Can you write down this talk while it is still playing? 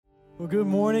Well, good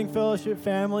morning, Fellowship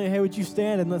family. Hey, would you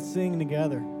stand and let's sing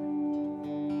together?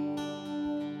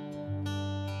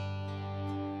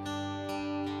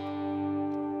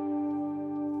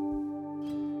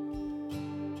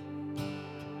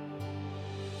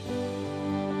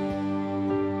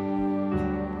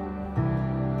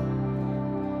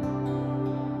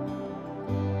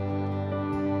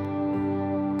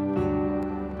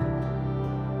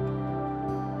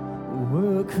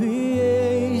 We're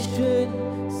creation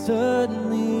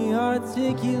suddenly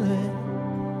articulate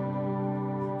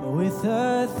with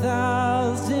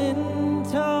 1,000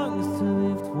 tongues to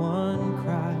lift one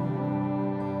cry.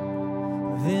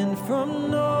 Then from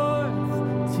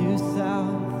north to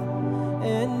south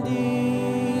and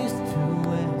east to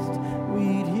west,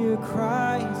 we'd hear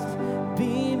Christ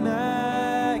be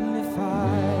magnified.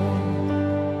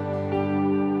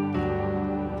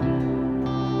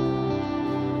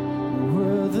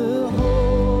 Were the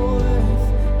whole earth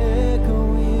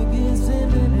echoing His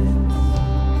imminence,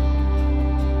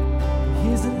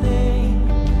 His name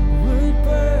would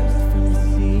burst from the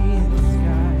sea and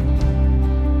sky,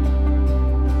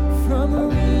 from the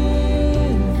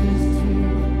rivers to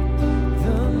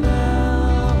the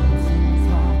mountain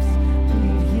tops.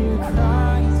 We'd hear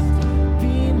Christ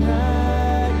be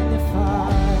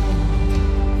magnified.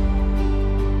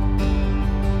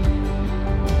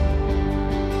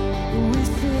 We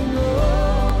sing,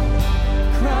 oh,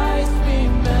 Christ be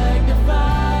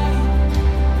magnified.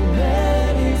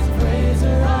 Let His praise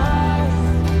arise.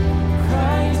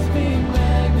 Christ be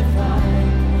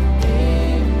magnified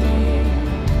in me.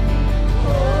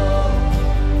 Oh,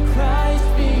 Christ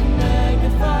be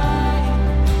magnified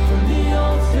from the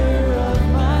altar of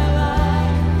my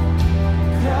life.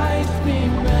 Christ be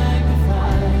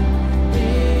magnified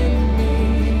in me.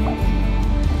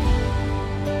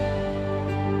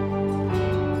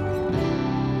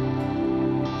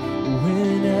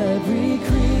 When every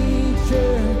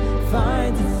creature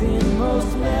finds its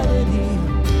inmost melody,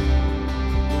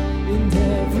 and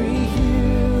every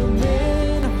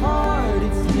human heart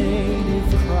its native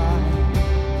cry,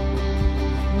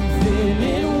 then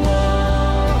in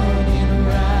one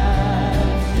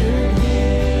enraptured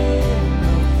hymn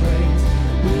of praise,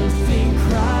 we'll sing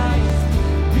Christ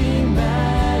be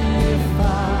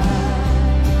magnified.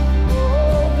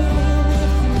 Oh, be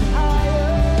lifted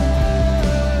higher.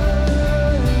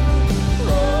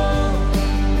 Oh,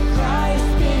 Christ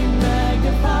be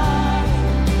magnified.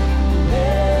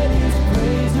 Let His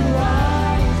praise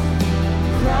arise.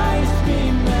 Christ be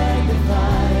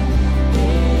magnified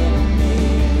in me.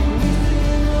 We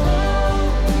sing, oh,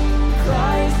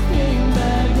 Christ be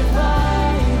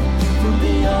magnified from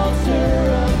the altar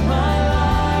of my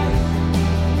life.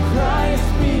 Christ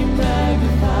be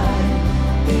magnified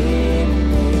in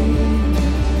me.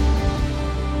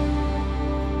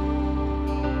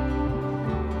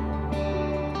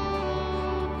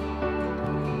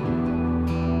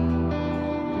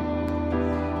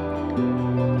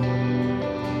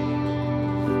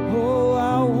 Oh, I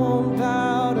won't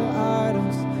bow to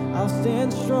idols. I'll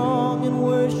stand strong and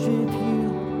worship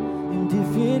you. And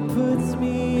if it puts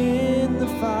me in the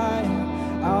fire,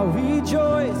 I'll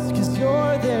rejoice 'cause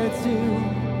you're there too.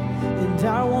 And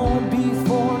I won't be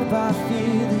formed by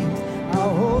feelings.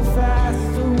 I'll hold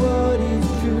fast to what is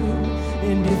true.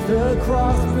 And if the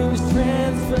cross brings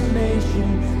transformation,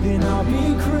 then I'll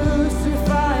be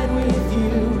crucified with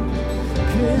you.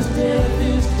 'Cause death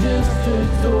is just a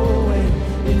doorway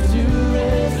into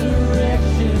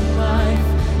resurrection life.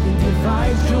 And if I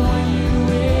join you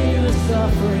in your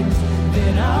sufferings,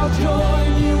 then I'll join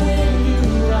you when you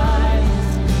rise.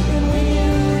 And when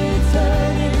you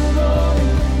return in glory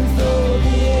with all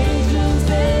the angels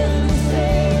and the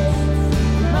saints,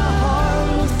 my heart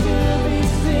will still be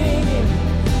singing,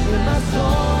 and my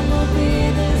song will be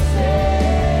the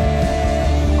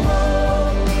same. Oh,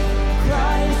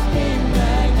 Christ be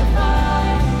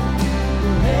magnified.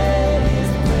 Let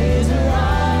His praise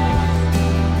arise.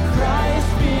 Christ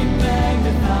be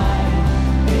magnified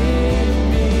in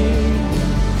me.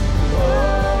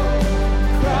 Oh,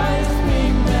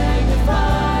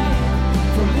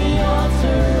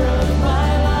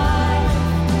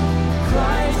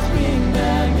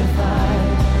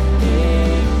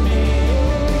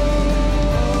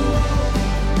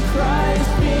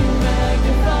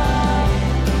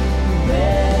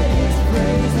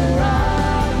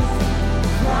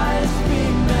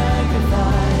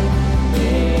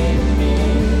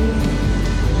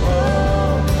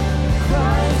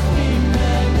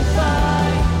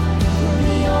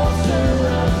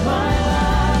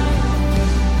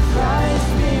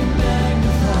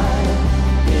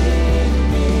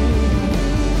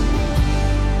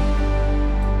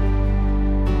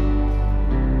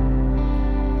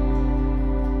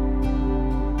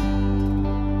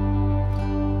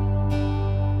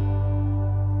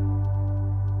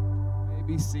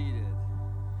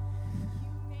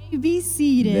 be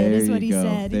seated, is what he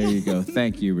said. There you go.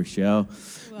 Thank you, Rochelle.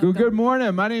 Good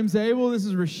morning. My name's Abel. This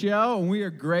is Rochelle, and we are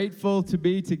grateful to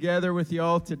be together with you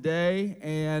all today.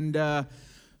 And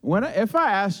if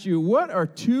I asked you, what are a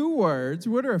few words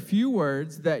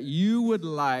that you would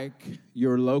like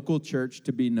your local church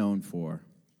to be known for?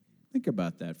 Think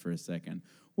about that for a second.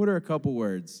 What are a couple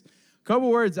words? A couple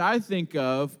words I think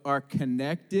of are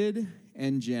connected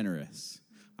and generous.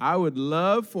 I would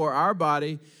love for our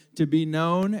body to be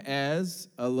known as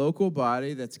a local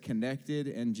body that's connected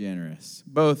and generous,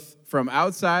 both from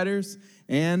outsiders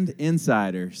and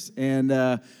insiders. And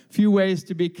a few ways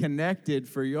to be connected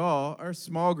for y'all are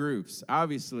small groups.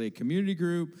 Obviously, community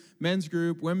group, men's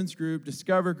group, women's group,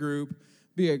 discover group.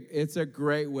 It's a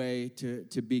great way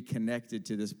to be connected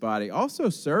to this body. Also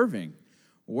serving.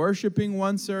 Worshiping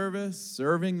one service,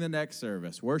 serving the next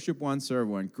service. Worship one, serve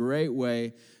one. Great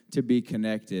way to be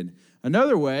connected.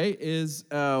 Another way is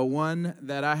one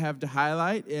that I have to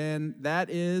highlight, and that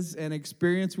is an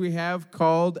experience we have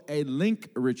called a Link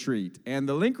Retreat. And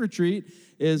the Link Retreat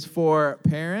is for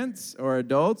parents or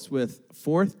adults with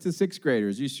 4th to 6th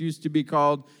graders. This used to be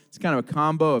called, it's kind of a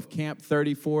combo of Camp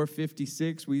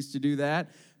 3456. We used to do that.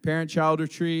 Parent-child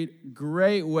retreat,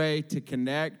 great way to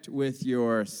connect with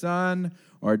your son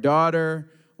or daughter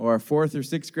or a 4th or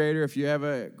 6th grader if you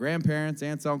have grandparents,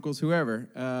 aunts, uncles, whoever.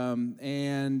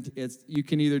 And you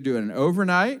can either do it an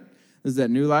overnight, this is at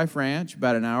New Life Ranch,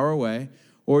 about an hour away,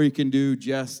 or you can do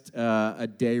just a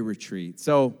day retreat.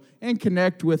 And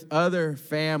connect with other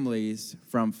families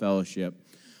from Fellowship.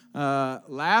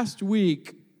 Last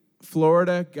week,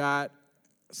 Florida got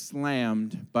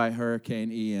slammed by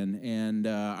Hurricane Ian, and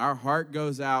our heart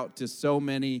goes out to so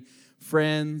many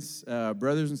friends,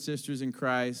 brothers and sisters in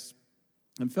Christ,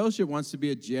 and Fellowship wants to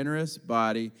be a generous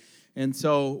body, and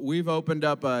so we've opened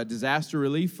up a disaster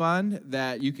relief fund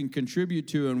that you can contribute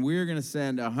to, and we're going to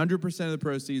send 100% of the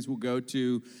proceeds will go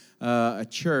to a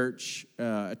church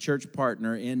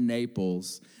partner in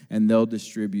Naples, and they'll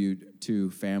distribute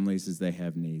to families as they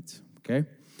have needs, okay?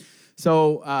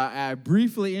 So I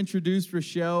briefly introduced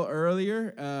Rochelle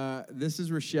earlier. This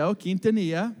is Rochelle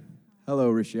Quintanilla. Hello,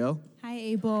 Rochelle. Hi,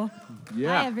 Abel.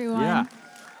 Yeah. Hi, everyone. Yeah.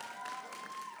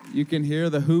 You can hear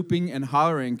the hooping and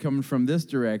hollering coming from this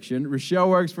direction. Rochelle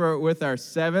works with our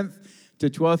 7th to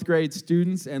 12th grade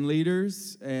students and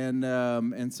leaders,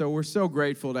 and so we're so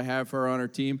grateful to have her on our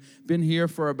team. Been here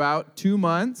for about 2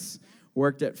 months.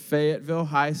 Worked at Fayetteville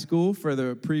High School for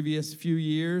the previous few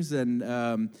years,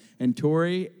 and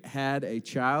Tori had a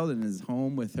child and is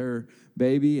home with her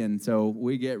baby, and so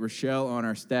we get Rochelle on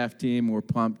our staff team. We're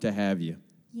pumped to have you.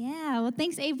 Yeah, well,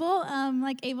 thanks, Abel.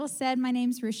 Like Abel said, my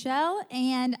name's Rochelle,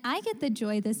 and I get the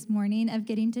joy this morning of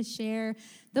getting to share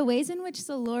the ways in which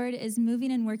the Lord is moving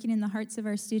and working in the hearts of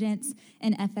our students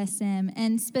in FSM,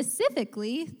 and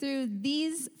specifically through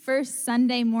these first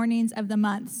Sunday mornings of the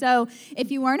month. So if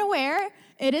you weren't aware,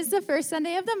 it is the first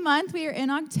Sunday of the month. We are in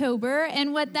October,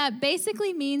 and what that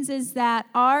basically means is that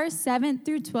our 7th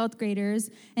through 12th graders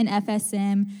in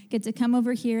FSM get to come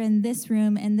over here in this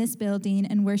room, in this building,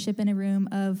 and worship in a room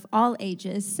of all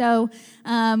ages. So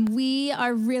we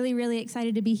are really, really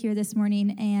excited to be here this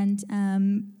morning,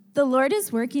 and the Lord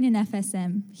is working in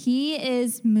FSM. He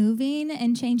is moving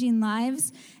and changing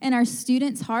lives in our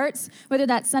students' hearts, whether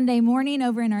that's Sunday morning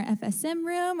over in our FSM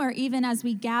room or even as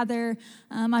we gather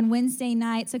on Wednesday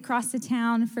nights across the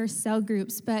town for cell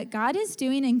groups. But God is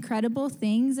doing incredible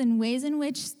things in ways in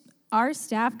which our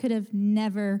staff could have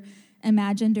never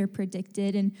imagined or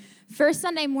predicted. And first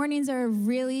Sunday mornings are a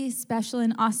really special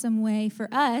and awesome way for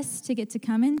us to get to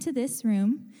come into this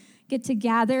room, get to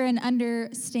gather and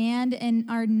understand in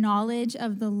our knowledge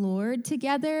of the Lord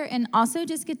together, and also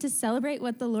just get to celebrate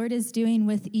what the Lord is doing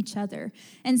with each other.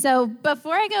 And so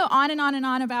before I go on and on and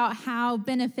on about how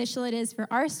beneficial it is for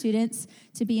our students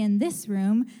to be in this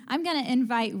room, I'm going to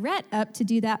invite Rhett up to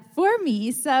do that for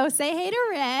me. So say hey to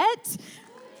Rhett.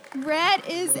 Rhett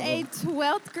is a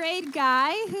 12th grade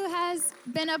guy who has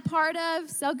been a part of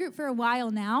cell group for a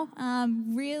while now,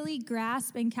 really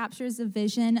grasps and captures the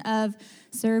vision of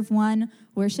serve one,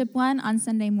 worship one on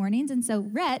Sunday mornings. And so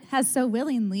Rhett has so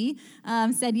willingly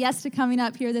said yes to coming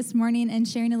up here this morning and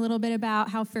sharing a little bit about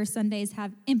how First Sundays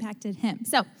have impacted him.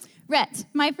 So Rhett,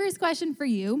 my first question for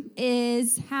you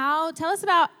is tell us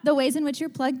about the ways in which you're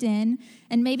plugged in,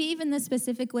 and maybe even the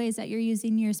specific ways that you're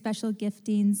using your special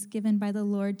giftings given by the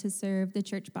Lord to serve the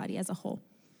church body as a whole.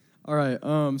 All right,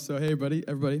 so hey,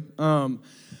 everybody. I'm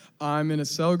in a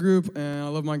cell group, and I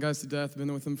love my guys to death. I've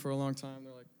been with them for a long time.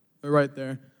 They're right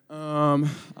there. I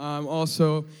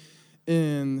also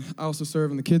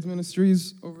serve in the kids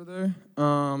ministries over there,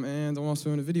 and I'm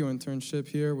also in a video internship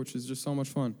here, which is just so much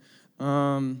fun.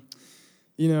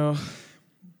 You know,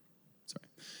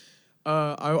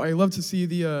 I love to see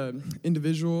the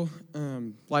individual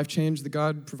life change that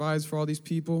God provides for all these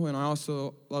people, and I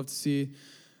also love to see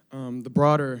the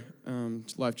broader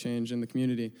life change in the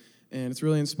community. And it's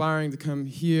really inspiring to come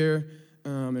here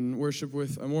and worship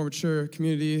with a more mature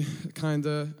community,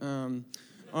 on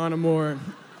a more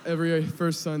every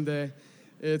first Sunday.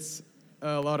 It's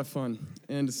a lot of fun,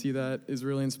 and to see that is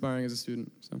really inspiring as a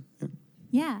student. So, yeah.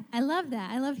 Yeah, I love that.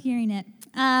 I love hearing it.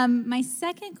 My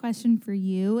second question for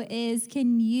you is,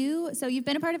 so you've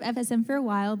been a part of FSM for a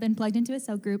while, been plugged into a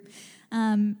cell group,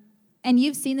 and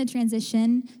you've seen the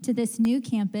transition to this new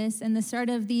campus and the start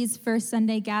of these first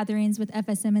Sunday gatherings with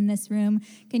FSM in this room.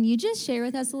 Can you just share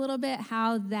with us a little bit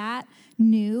how that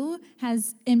new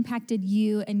has impacted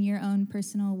you and your own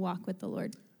personal walk with the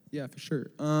Lord? Yeah, for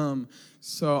sure.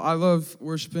 So I love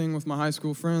worshiping with my high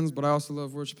school friends, but I also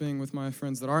love worshiping with my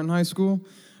friends that aren't in high school,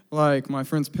 like my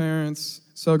friends' parents,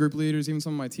 cell group leaders, even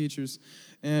some of my teachers,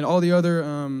 and all the other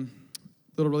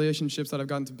little relationships that I've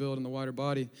gotten to build in the wider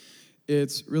body.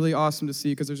 It's really awesome to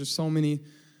see because there's just so many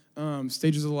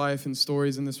stages of life and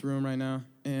stories in this room right now,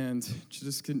 and to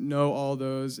just know all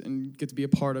those and get to be a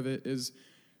part of it is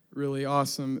really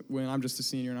awesome when I'm just a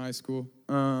senior in high school.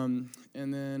 And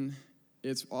then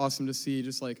it's awesome to see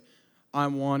just like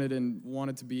I'm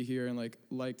wanted to be here and like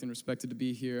liked and respected to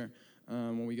be here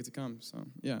when we get to come. So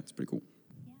yeah, it's pretty cool.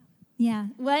 Yeah,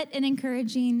 what an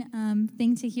encouraging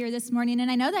thing to hear this morning. And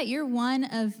I know that you're one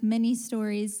of many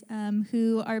stories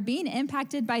who are being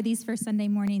impacted by these first Sunday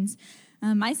mornings.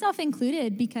 Myself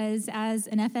included, because as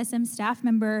an FSM staff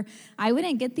member, I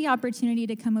wouldn't get the opportunity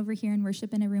to come over here and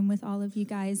worship in a room with all of you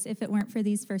guys if it weren't for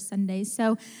these first Sundays.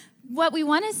 So what we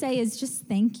want to say is just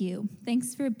thank you.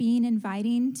 Thanks for being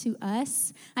inviting to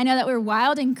us. I know that we're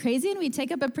wild and crazy, and we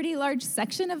take up a pretty large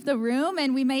section of the room,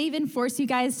 and we may even force you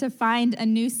guys to find a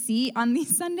new seat on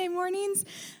these Sunday mornings.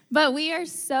 But we are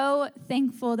so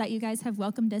thankful that you guys have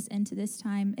welcomed us into this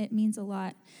time. It means a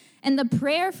lot. And the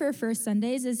prayer for First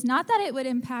Sundays is not that it would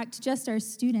impact just our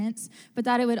students, but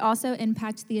that it would also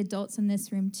impact the adults in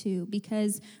this room too,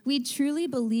 because we truly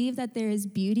believe that there is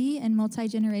beauty in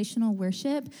multi-generational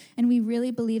worship, and we really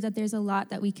believe that there's a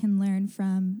lot that we can learn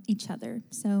from each other.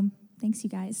 So thanks, you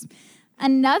guys.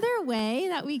 Another way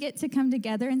that we get to come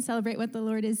together and celebrate what the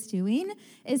Lord is doing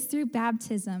is through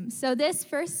baptism. So this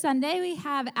first Sunday, we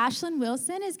have Ashlyn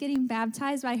Wilson is getting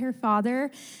baptized by her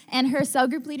father, and her cell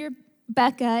group leader,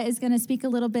 Becca, is going to speak a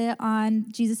little bit on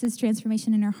Jesus'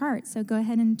 transformation in her heart. So go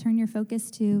ahead and turn your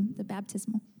focus to the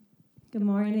baptismal. Good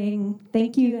morning.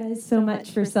 Thank you guys so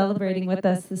much for celebrating with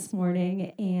us this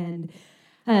morning.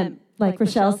 And like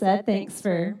Rochelle said, thanks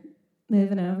for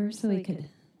moving over so we could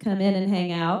come in and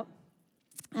hang out.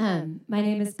 My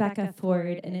name is Becca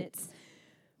Ford, and it's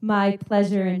my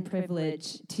pleasure and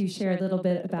privilege to share a little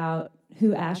bit about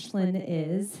who Ashlyn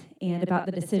is and about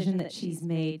the decision that she's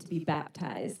made to be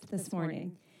baptized this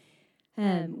morning.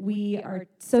 We are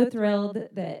so thrilled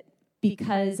that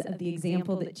because of the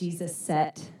example that Jesus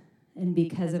set and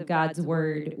because of God's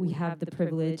word, we have the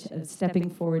privilege of stepping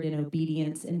forward in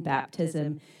obedience in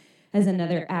baptism as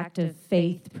another act of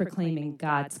faith proclaiming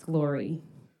God's glory.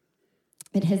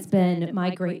 It has been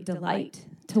my great delight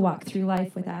to walk through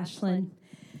life with Ashlyn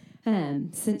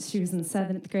since she was in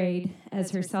 7th grade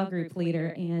as her cell group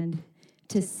leader, and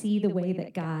to see the way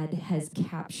that God has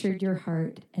captured your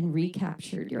heart and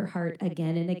recaptured your heart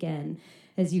again and again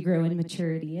as you grow in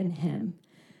maturity in Him.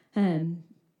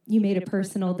 You made a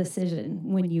personal decision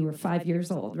when you were 5 years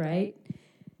old, right?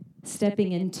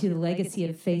 Stepping into the legacy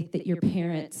of faith that your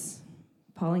parents,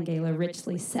 Paul and Gayla,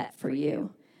 richly set for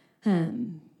you.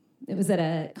 It was at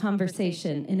a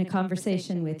conversation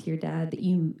with your dad that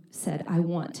you said, I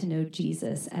want to know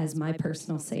Jesus as my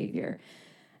personal Savior.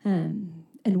 And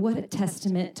what a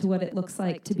testament to what it looks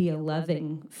like to be a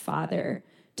loving father,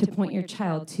 to point your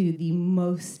child to the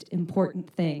most important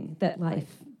thing that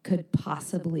life could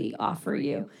possibly offer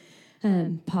you.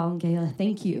 Paul and Gayla,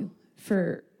 thank you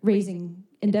for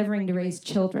endeavoring to raise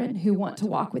children who want to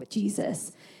walk with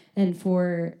Jesus, and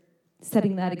for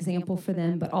setting that example for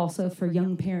them, but also for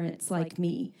young parents like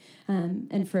me,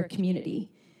 and for a community.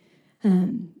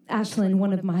 Ashlyn,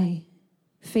 one of my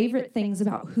favorite things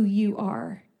about who you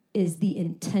are is the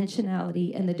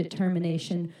intentionality and the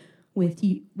determination with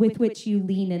which you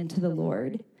lean into the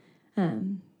Lord.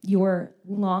 Your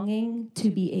longing to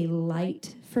be a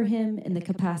light for Him in the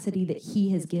capacity that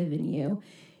He has given you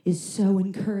is so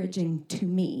encouraging to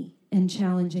me and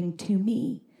challenging to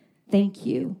me. Thank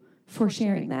you for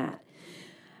sharing that.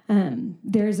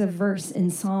 There's a verse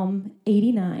in Psalm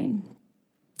 89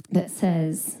 that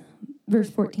says, verse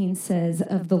 14 says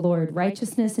of the Lord,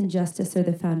 righteousness and justice are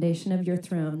the foundation of your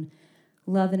throne.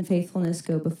 Love and faithfulness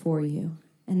go before you.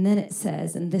 And then it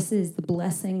says, and this is the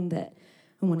blessing that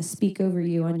I want to speak over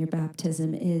you on your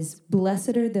baptism, is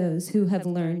blessed are those who have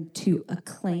learned to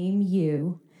acclaim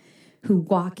you, who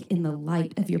walk in the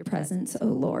light of your presence, O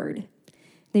Lord.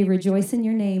 They rejoice in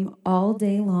your name all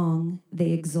day long.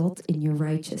 They exult in your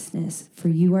righteousness, for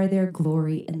you are their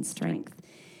glory and strength.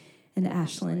 And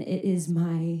Ashlyn, it is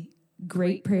my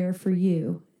great prayer for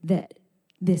you that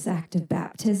this act of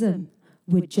baptism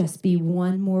would just be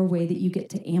one more way that you get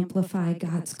to amplify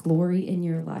God's glory in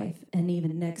your life. And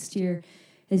even next year,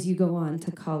 as you go on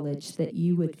to college, that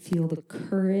you would feel the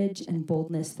courage and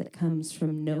boldness that comes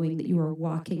from knowing that you are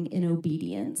walking in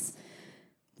obedience,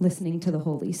 listening to the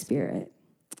Holy Spirit.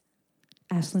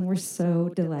 Ashlyn, we're so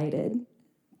delighted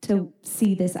to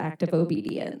see this act of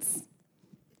obedience.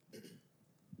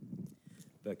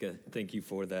 Becca, thank you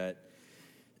for that.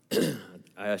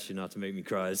 I asked you not to make me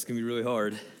cry. It's going to be really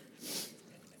hard.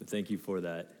 But thank you for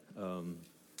that.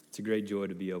 It's a great joy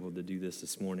to be able to do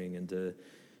this morning and to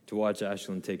watch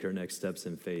Ashlyn take her next steps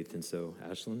in faith. And so,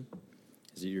 Ashlyn,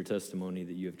 is it your testimony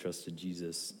that you have trusted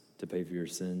Jesus to pay for your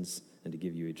sins and to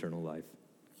give you eternal life?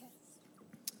 Yes.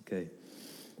 Okay.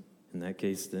 In that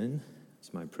case, then,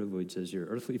 it's my privilege as your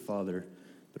earthly father,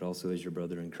 but also as your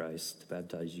brother in Christ, to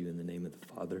baptize you in the name of the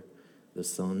Father, the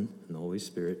Son, and the Holy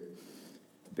Spirit,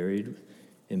 buried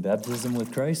in baptism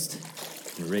with Christ,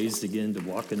 and raised again to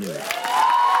walk anew.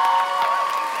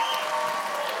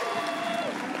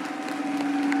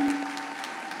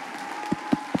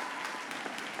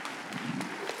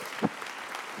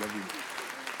 Love you.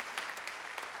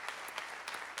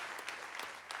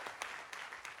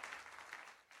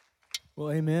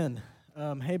 Well, amen.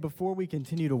 Hey, before we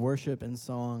continue to worship in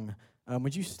song,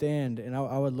 would you stand? And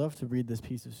I would love to read this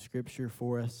piece of scripture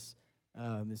for us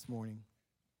this morning.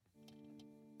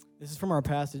 This is from our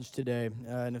passage today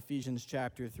in Ephesians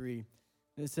chapter 3.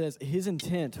 And it says, his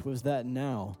intent was that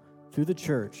now, through the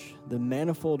church, the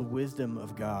manifold wisdom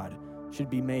of God should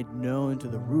be made known to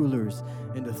the rulers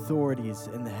and authorities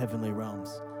in the heavenly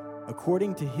realms,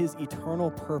 according to his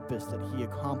eternal purpose that he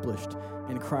accomplished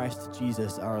in Christ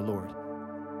Jesus our Lord.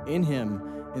 In him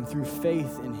and through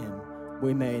faith in him,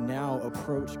 we may now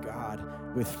approach God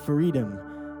with freedom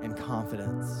and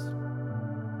confidence.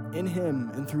 In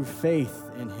him and through faith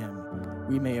in him,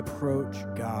 we may approach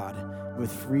God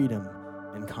with freedom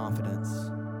and confidence.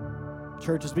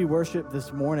 Church, as we worship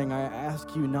this morning, I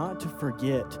ask you not to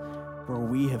forget where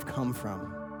we have come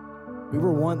from. We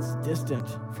were once distant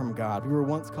from God. We were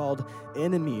once called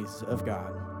enemies of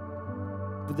God.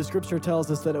 But the scripture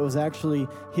tells us that it was actually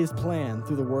his plan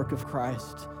through the work of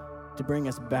Christ to bring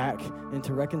us back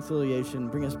into reconciliation,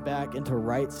 bring us back into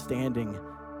right standing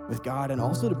with God, and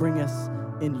also to bring us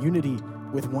in unity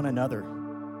with one another,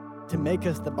 to make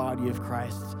us the body of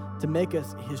Christ, to make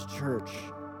us his church.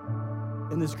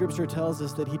 And the scripture tells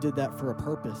us that he did that for a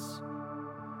purpose.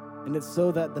 And it's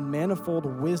so that the manifold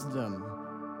wisdom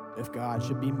of God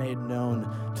should be made known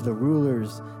to the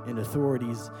rulers and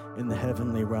authorities in the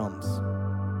heavenly realms.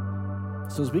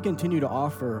 So as we continue to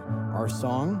offer our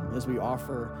song, as we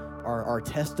offer our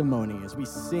testimony, as we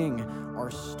sing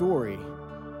our story,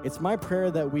 it's my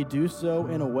prayer that we do so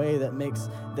in a way that makes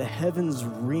the heavens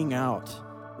ring out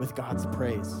with God's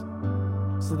praise,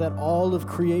 so that all of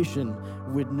creation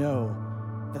would know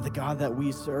that the God that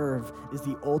we serve is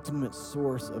the ultimate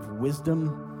source of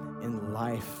wisdom and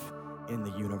life in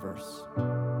the universe.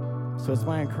 So it's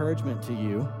my encouragement to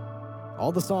you.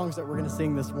 All the songs that we're going to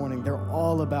sing this morning, they're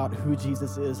all about who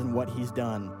Jesus is and what he's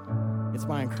done. It's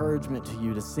my encouragement to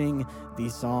you to sing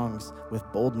these songs with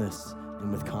boldness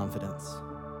and with confidence.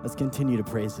 Let's continue to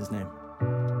praise his name.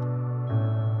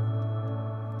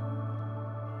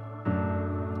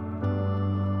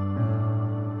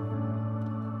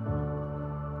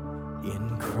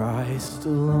 In Christ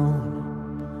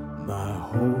alone, my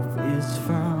hope is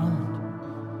found.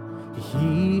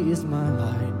 He is my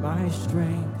light, my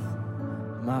strength,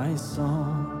 my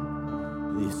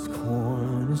song, this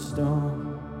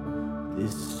cornerstone,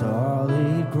 this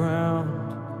solid ground,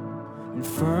 and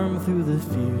firm through the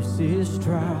fiercest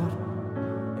drought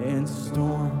and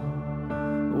storm.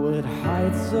 What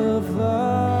heights of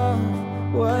love,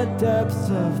 what depths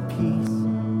of peace,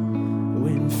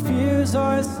 when fears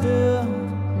are still,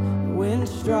 when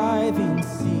striving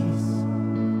cease,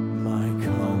 my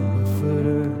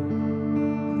comforter,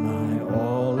 my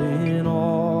all in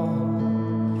all,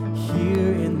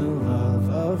 here in the love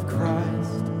of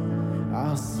Christ,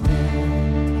 I'll stand.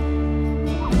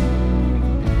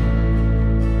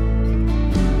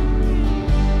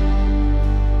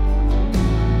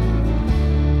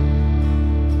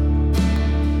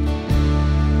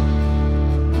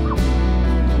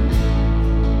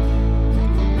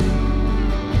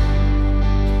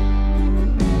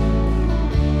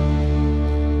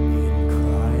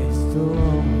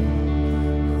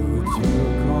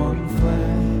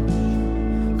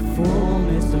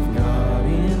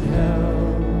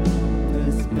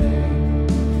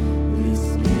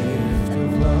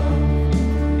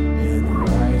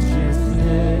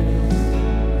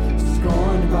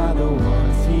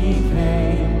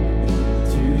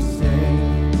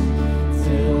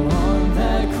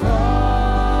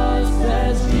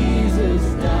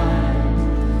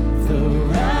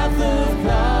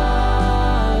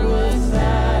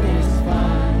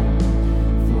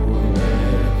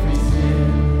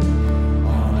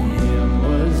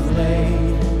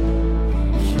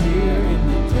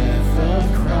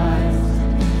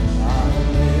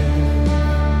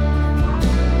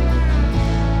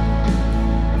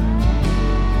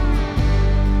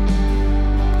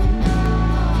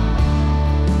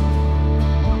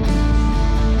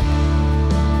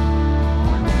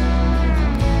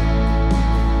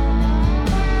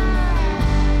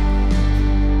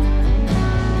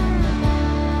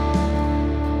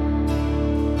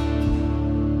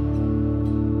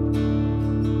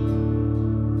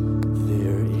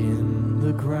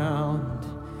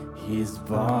 His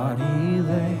body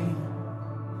lay,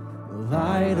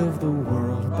 light of the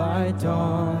world by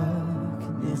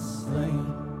darkness slain,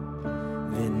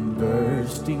 then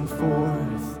bursting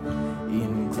forth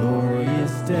in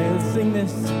glorious day. Let's sing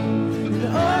this. And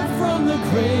up from the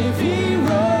grave he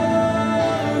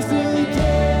rose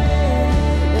again,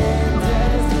 and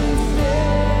as he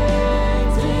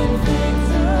stands in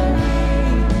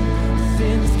victory,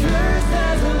 sin's curse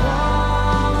has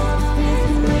lost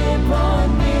its grip on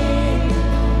me.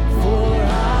 For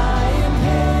I am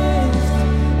his,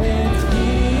 and he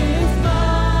is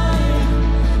mine,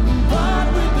 bought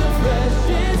with the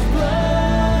precious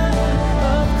blood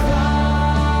of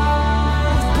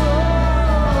Christ.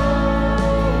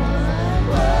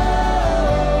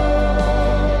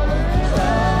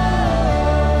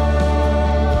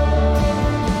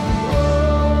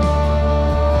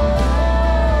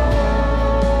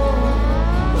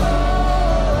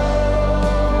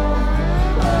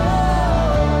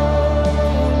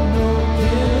 No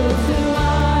guilt in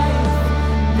life,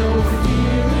 no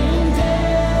fear in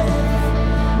death.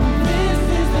 This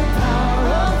is the power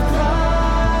of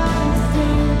Christ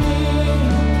in me.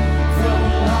 From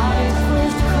life's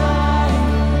first cry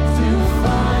to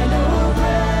final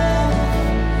breath,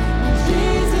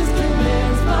 Jesus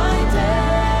commands my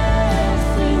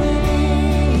destiny.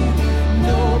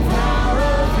 No power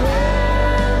of hell,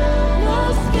 no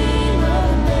scheme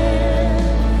of man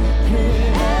could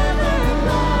ever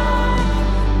knock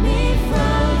me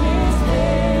from his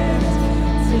hands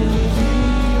till he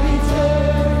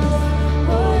returns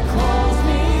or calls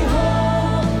me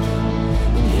home.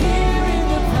 And here in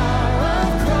the power of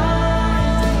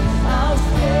Christ I'll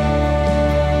stand.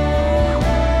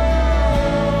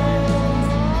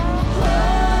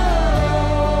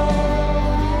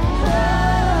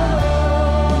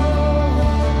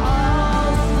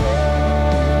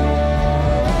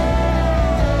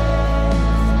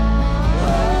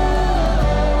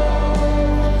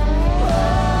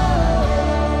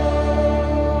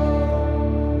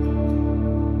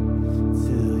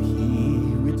 Till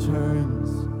he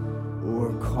returns or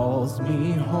calls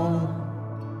me home.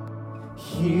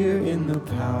 Here in the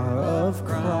power of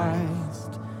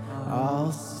Christ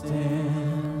I'll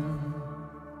stand.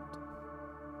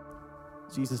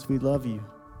 Jesus, we love you.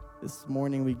 This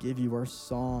morning we give you our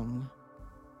song.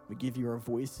 We give you our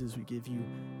voices.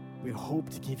 We hope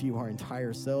to give you our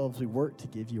entire selves. We work to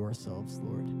give you ourselves,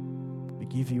 Lord. We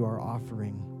give you our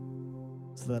offering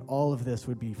so that all of this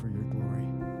would be for your glory.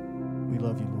 We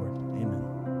love you, Lord. Amen.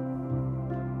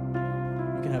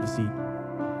 You can have a seat.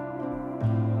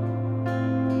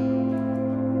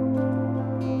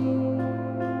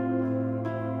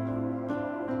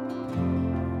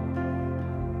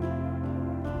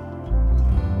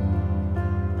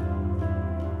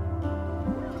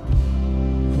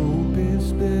 Hope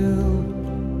is built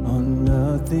on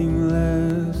nothing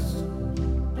less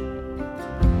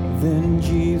than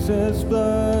Jesus'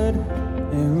 blood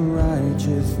and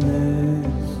righteousness.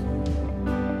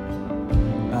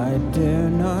 I dare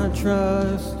not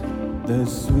trust the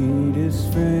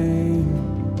sweetest frame,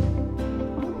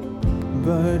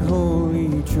 but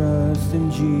wholly trust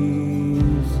in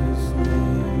Jesus'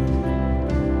 name.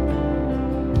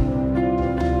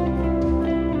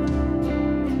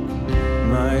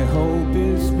 My hope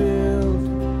is built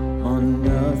on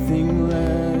nothing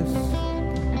less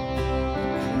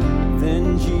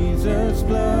than Jesus'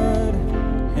 blood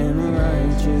and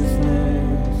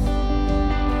righteousness.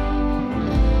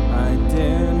 I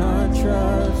dare not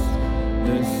trust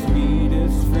the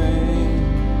sweetest frame,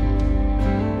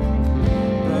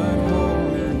 but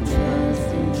wholly trust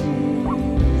in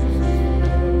Jesus.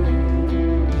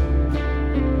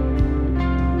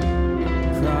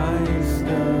 Christ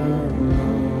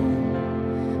alone,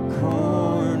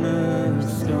 cornerstone,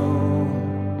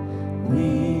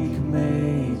 weak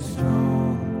made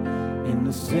strong in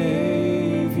the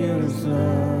Savior's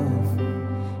love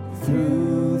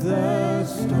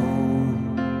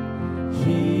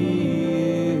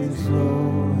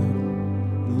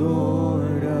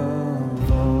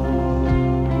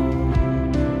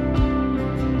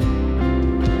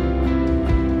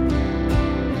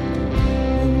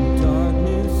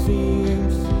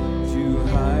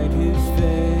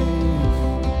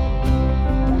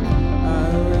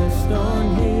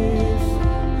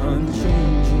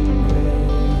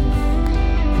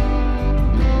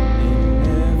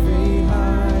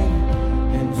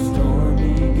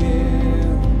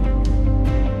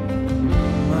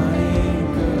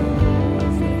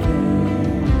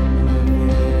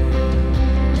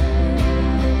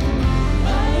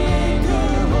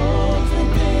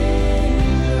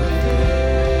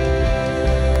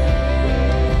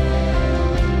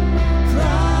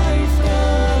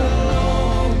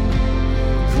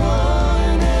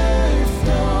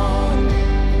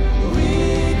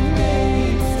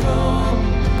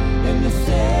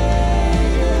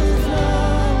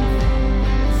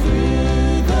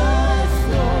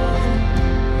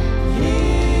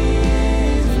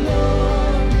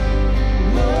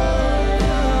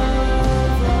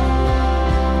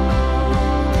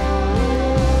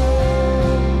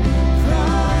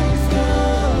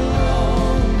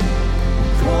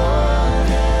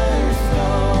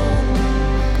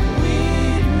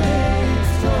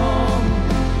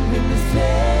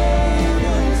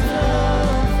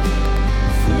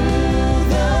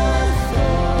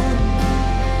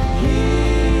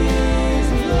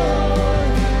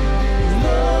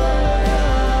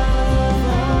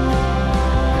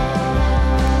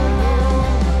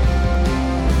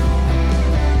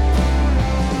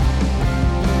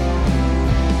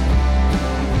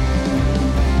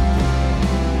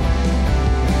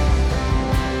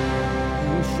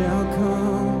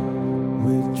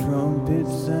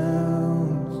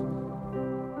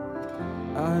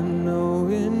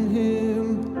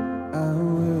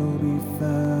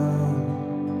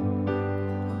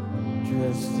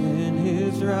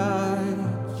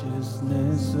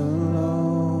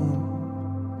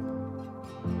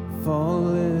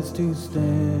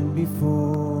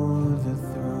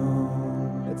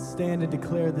stand and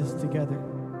declare this together.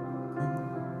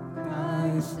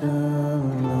 Christ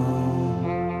alone,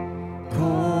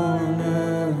 cornerstone,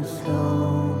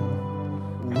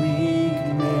 weak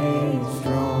made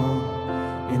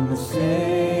strong in the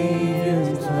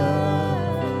Savior's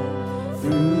love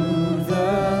through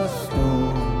the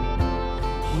storm.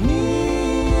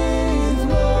 He is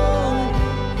Lord,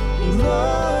 He's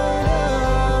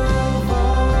Lord of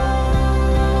all.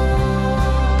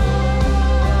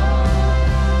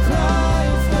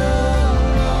 Christ alone,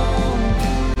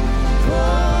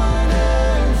 cornerstone,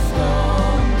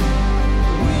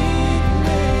 weak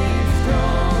made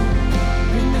strong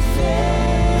in the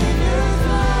Savior's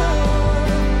love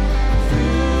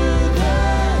through the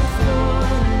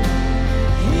storm.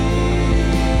 He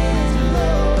is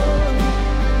Lord, Lord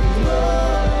of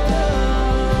all.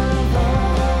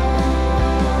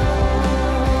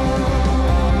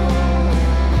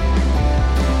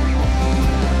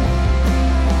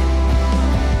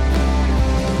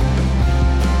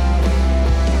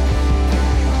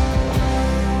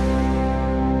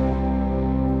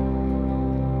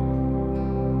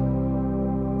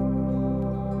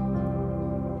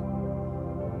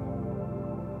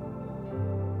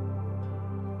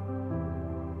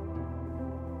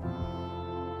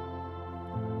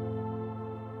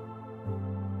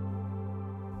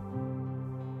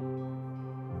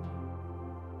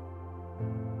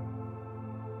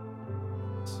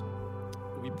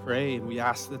 We pray and we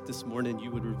ask that this morning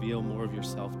you would reveal more of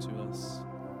yourself to us.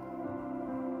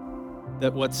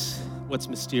 That what's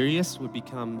mysterious would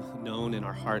become known in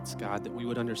our hearts, God, that we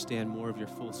would understand more of your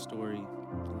full story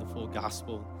and the full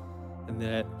gospel, and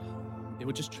that it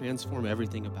would just transform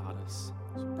everything about us.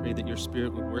 So we pray that your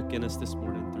Spirit would work in us this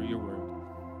morning through your word.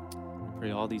 We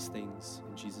pray all these things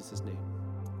in Jesus' name.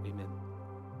 Amen.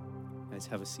 Guys,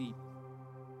 have a seat.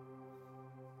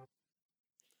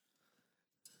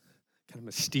 Kind of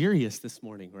mysterious this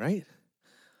morning, right?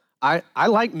 I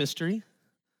like mystery.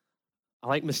 I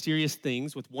like mysterious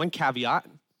things with one caveat,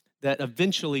 that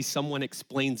eventually someone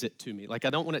explains it to me. Like, I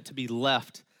don't want it to be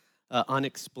left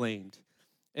unexplained.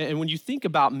 And when you think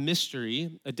about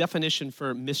mystery, a definition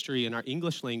for mystery in our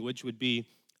English language would be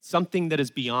something that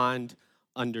is beyond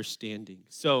understanding.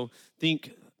 So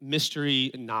think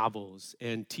mystery novels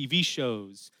and TV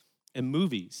shows and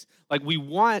movies. Like, we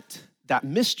want that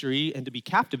mystery and to be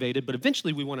captivated, but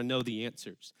eventually we want to know the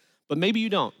answers. But maybe you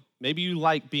don't. Maybe you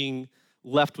like being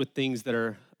left with things that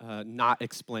are not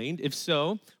explained. If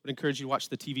so, I would encourage you to watch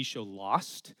the TV show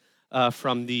Lost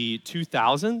from the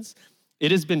 2000s.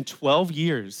 It has been 12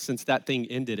 years since that thing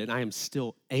ended, and I am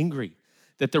still angry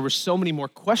that there were so many more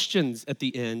questions at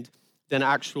the end than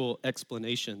actual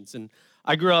explanations. And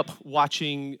I grew up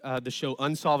watching the show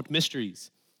Unsolved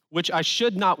Mysteries, which I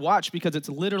should not watch because it's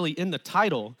literally in the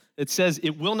title. It says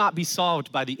it will not be solved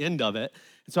by the end of it.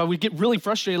 And so I would get really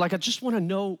frustrated, like, I just want to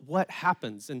know what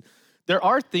happens. And there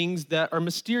are things that are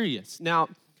mysterious. Now,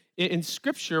 in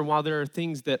Scripture, while there are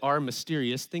things that are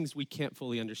mysterious, things we can't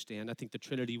fully understand, I think the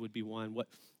Trinity would be one.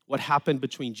 What happened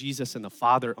between Jesus and the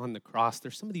Father on the cross,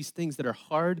 there's some of these things that are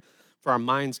hard for our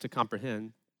minds to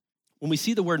comprehend. When we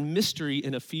see the word mystery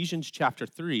in Ephesians chapter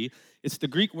 3, it's the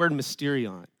Greek word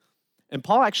mysterion. And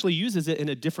Paul actually uses it in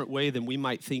a different way than we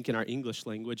might think in our English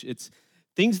language. It's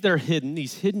things that are hidden,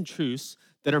 these hidden truths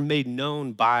that are made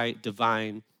known by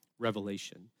divine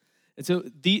revelation. And so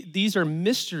these are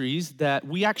mysteries that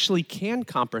we actually can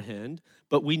comprehend,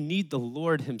 but we need the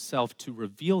Lord himself to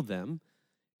reveal them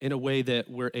in a way that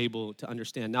we're able to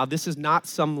understand. Now, this is not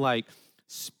some like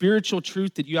spiritual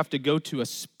truth that you have to go to a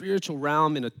spiritual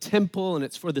realm in a temple and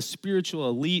it's for the spiritual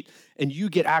elite and you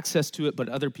get access to it, but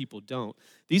other people don't.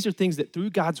 These are things that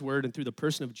through God's word and through the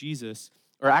person of Jesus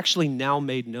are actually now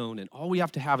made known. And all we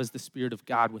have to have is the Spirit of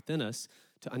God within us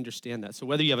to understand that. So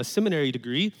whether you have a seminary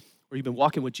degree or you've been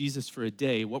walking with Jesus for a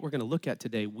day, what we're going to look at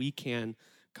today, we can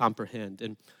comprehend.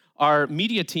 And our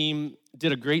media team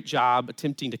did a great job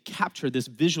attempting to capture this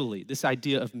visually, this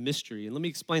idea of mystery. And let me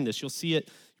explain this. You'll see it.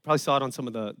 You probably saw it on some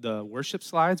of the worship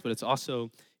slides, but it's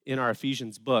also in our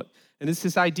Ephesians book. And it's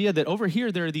this idea that over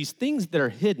here, there are these things that are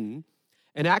hidden,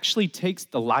 and actually takes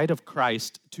the light of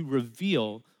Christ to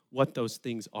reveal what those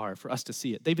things are for us to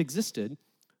see it. They've existed,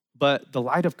 but the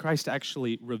light of Christ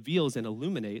actually reveals and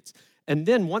illuminates. And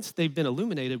then once they've been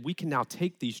illuminated, we can now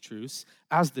take these truths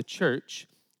as the church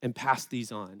and pass these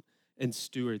on and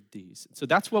steward these. So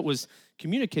that's what was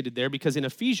communicated there, because in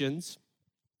Ephesians,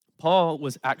 Paul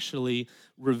was actually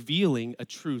revealing a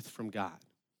truth from God.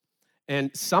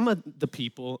 And some of the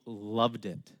people loved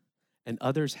it, and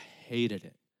others hated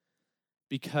it,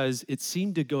 because it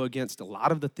seemed to go against a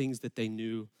lot of the things that they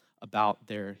knew about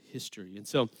their history. And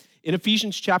so in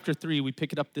Ephesians chapter 3, we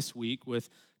pick it up this week with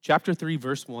chapter 3,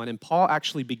 verse 1, and Paul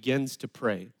actually begins to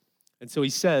pray. And so he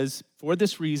says, "For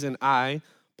this reason, I,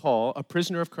 Paul, a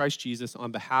prisoner of Christ Jesus,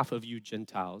 on behalf of you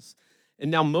Gentiles." And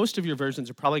now most of your versions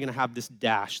are probably going to have this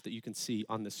dash that you can see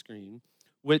on the screen,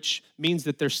 which means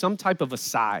that there's some type of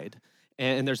aside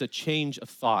and there's a change of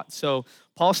thought. So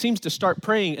Paul seems to start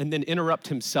praying and then interrupt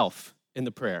himself in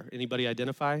the prayer. Anybody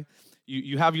identify?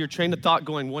 You have your train of thought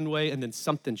going one way and then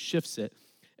something shifts it.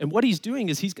 And what he's doing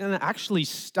is he's going to actually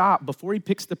stop before he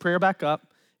picks the prayer back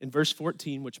up in verse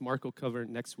 14, which Mark will cover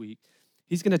next week.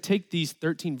 He's going to take these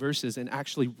 13 verses and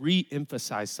actually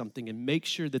re-emphasize something and make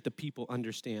sure that the people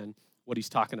understand what he's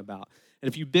talking about. And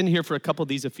if you've been here for a couple of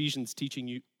these Ephesians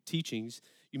teachings,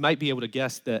 you might be able to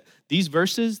guess that these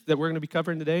verses that we're going to be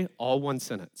covering today, all one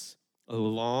sentence, a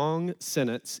long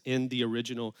sentence in the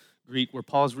original Greek where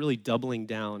Paul's really doubling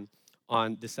down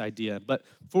on this idea. But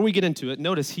before we get into it,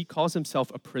 notice he calls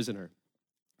himself a prisoner.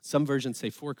 Some versions say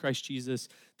for Christ Jesus.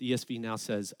 The ESV now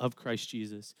says of Christ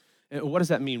Jesus. And what does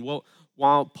that mean? Well,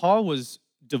 while Paul was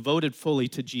devoted fully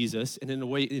to Jesus and in a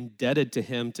way indebted to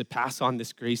him to pass on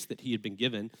this grace that he had been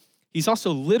given, he's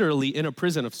also literally in a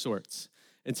prison of sorts.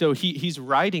 And so he's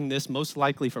writing this most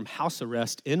likely from house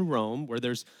arrest in Rome, where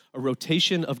there's a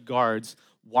rotation of guards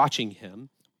watching him,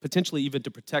 potentially even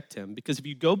to protect him. Because if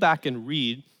you go back and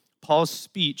read Paul's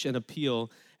speech and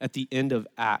appeal at the end of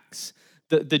Acts,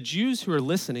 the Jews who are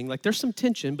listening, like there's some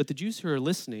tension, but the Jews who are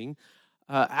listening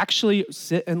actually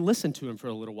sit and listen to him for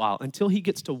a little while until he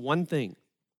gets to one thing,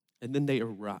 and then they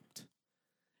erupt.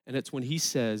 And it's when he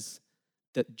says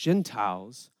that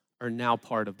Gentiles are now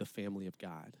part of the family of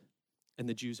God. And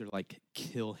the Jews are like,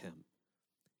 kill him.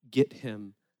 Get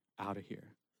him out of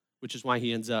here. Which is why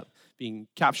he ends up being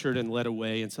captured and led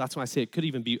away. And so that's why I say it could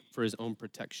even be for his own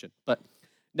protection. But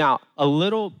now, a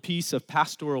little piece of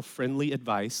pastoral friendly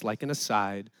advice, like an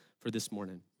aside for this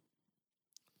morning.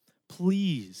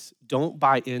 Please don't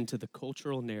buy into the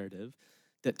cultural narrative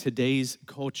that today's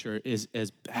culture is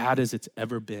as bad as it's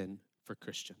ever been for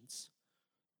Christians.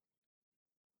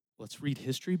 Let's read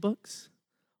history books.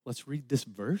 Let's read this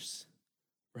verse,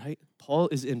 right? Paul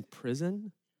is in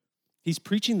prison. He's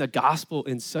preaching the gospel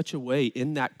in such a way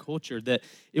in that culture that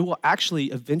it will actually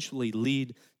eventually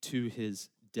lead to his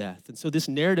death. And so this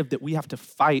narrative that we have to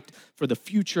fight for the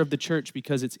future of the church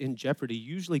because it's in jeopardy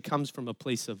usually comes from a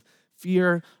place of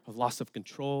fear, of loss of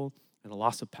control, and a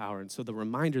loss of power. And so the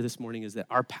reminder this morning is that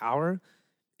our power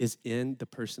is in the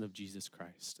person of Jesus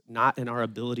Christ, not in our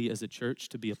ability as a church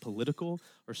to be a political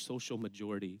or social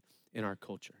majority in our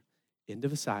culture. End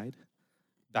of aside,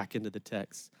 back into the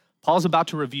text. Paul's about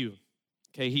to review.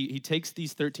 Okay, he takes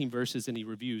these 13 verses and he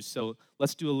reviews. So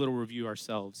let's do a little review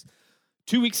ourselves.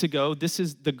 2 weeks ago, this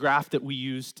is the graph that we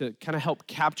use to kind of help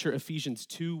capture Ephesians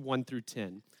 2, 1 through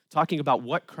 10, talking about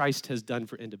what Christ has done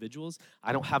for individuals.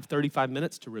 I don't have 35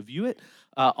 minutes to review it.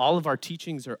 All of our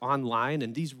teachings are online,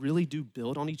 and these really do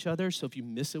build on each other. So if you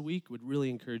miss a week, would really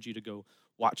encourage you to go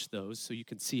watch those so you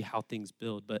can see how things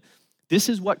build. But this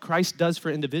is what Christ does for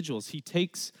individuals. He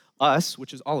takes us,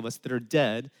 which is all of us, that are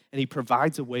dead, and he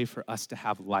provides a way for us to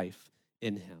have life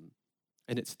in him.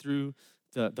 And it's through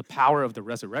the power of the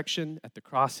resurrection at the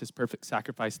cross, his perfect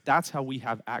sacrifice. That's how we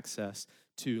have access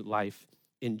to life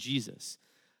in Jesus.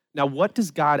 Now, what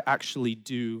does God actually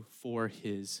do for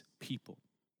his people?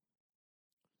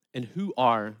 And who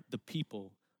are the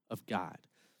people of God?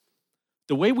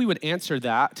 The way we would answer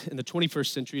that in the 21st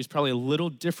century is probably a little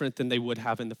different than they would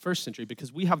have in the first century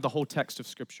because we have the whole text of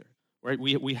Scripture, right?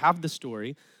 We have the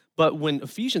story, but when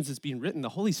Ephesians is being written, the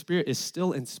Holy Spirit is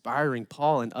still inspiring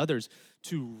Paul and others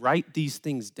to write these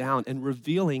things down and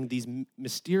revealing these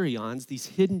mysterions, these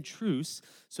hidden truths,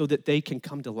 so that they can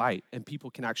come to light and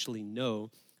people can actually know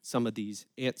some of these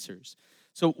answers.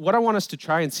 So what I want us to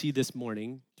try and see this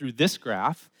morning through this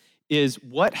graph is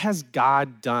what has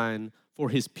God done for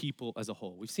his people as a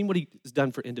whole? We've seen what he has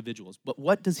done for individuals, but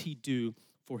what does he do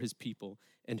for his people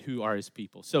and who are his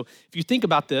people? So if you think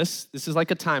about this is like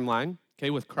a timeline, okay,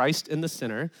 with Christ in the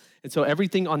center. And so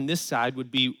everything on this side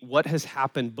would be what has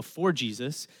happened before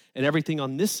Jesus, and everything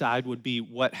on this side would be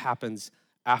what happens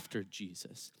after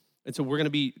Jesus. And so we're going to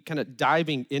be kind of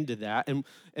diving into that, and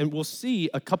we'll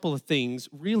see a couple of things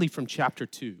really from chapter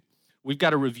 2. We've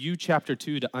got to review chapter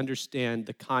 2 to understand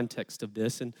the context of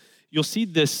this, and you'll see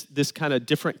this kind of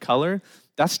different color.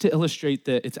 That's to illustrate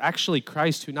that it's actually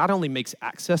Christ who not only makes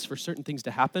access for certain things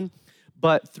to happen,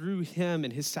 but through him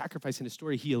and his sacrifice and his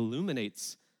story, he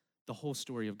illuminates the whole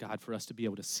story of God for us to be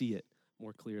able to see it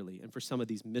more clearly and for some of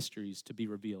these mysteries to be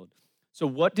revealed. So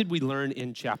what did we learn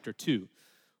in chapter 2?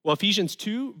 Well, Ephesians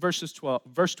 2,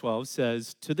 verse 12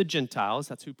 says, to the Gentiles,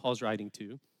 that's who Paul's writing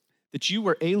to, that you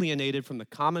were alienated from the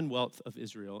commonwealth of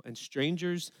Israel and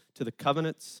strangers to the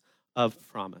covenants of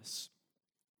promise.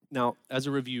 Now, as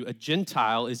a review, a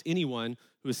Gentile is anyone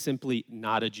who is simply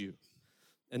not a Jew.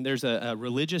 And there's a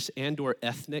religious and or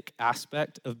ethnic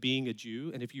aspect of being a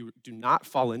Jew. And if you do not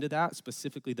fall into that,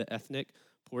 specifically the ethnic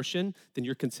portion, then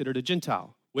you're considered a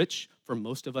Gentile, which for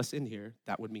most of us in here,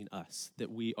 that would mean us, that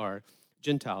we are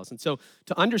Gentiles. And so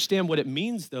to understand what it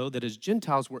means, though, that as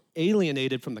Gentiles we're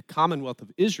alienated from the commonwealth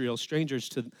of Israel, strangers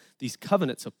to these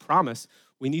covenants of promise,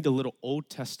 we need a little Old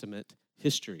Testament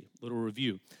history, a little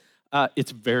review.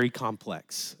 It's very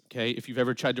complex, okay? If you've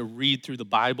ever tried to read through the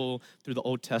Bible, through the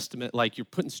Old Testament, like you're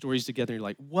putting stories together and you're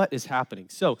like, what is happening?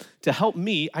 So to help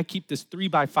me, I keep this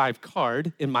 3x5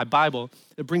 card in my Bible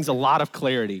that brings a lot of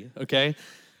clarity, okay?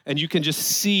 And you can just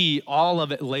see all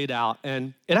of it laid out.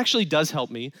 And it actually does help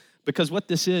me because what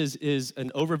this is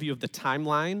an overview of the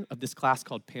timeline of this class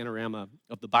called Panorama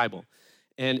of the Bible.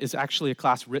 And it's actually a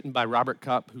class written by Robert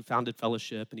Cupp, who founded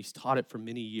Fellowship, and he's taught it for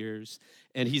many years.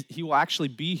 And he will actually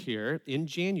be here in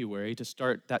January to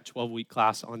start that 12-week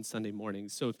class on Sunday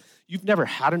mornings. So if you've never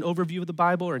had an overview of the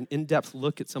Bible or an in-depth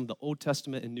look at some of the Old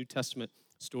Testament and New Testament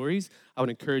stories, I would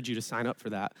encourage you to sign up for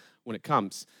that when it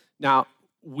comes. Now,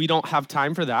 we don't have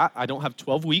time for that. I don't have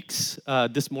 12 weeks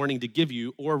this morning to give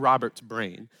you or Robert's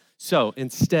brain. So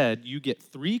instead, you get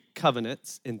 3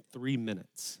 covenants in 3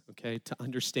 minutes, okay, to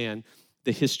understand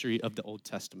the history of the Old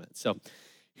Testament. So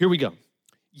here we go.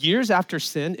 Years after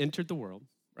sin entered the world,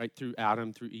 right, through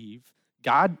Adam, through Eve,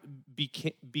 God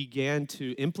began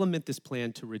to implement this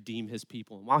plan to redeem his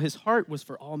people. And while his heart was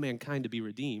for all mankind to be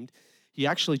redeemed, he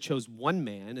actually chose one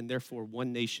man, and therefore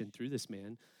one nation through this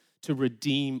man, to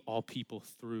redeem all people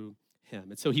through him.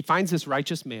 And so he finds this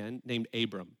righteous man named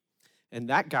Abram. And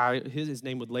that guy, his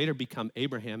name would later become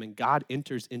Abraham, and God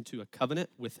enters into a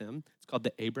covenant with him. It's called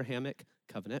the Abrahamic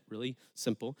covenant, really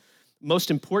simple. Most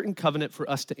important covenant for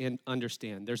us to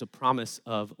understand. There's a promise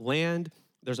of land,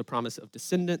 there's a promise of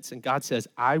descendants, and God says,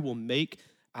 I will make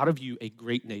out of you a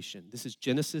great nation. This is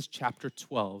Genesis chapter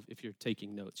 12, if you're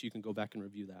taking notes. You can go back and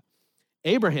review that.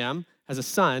 Abraham has a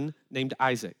son named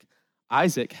Isaac.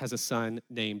 Isaac has a son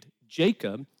named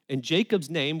Jacob, and Jacob's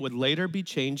name would later be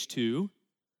changed to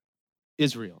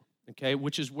Israel, okay,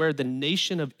 which is where the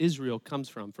nation of Israel comes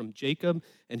from Jacob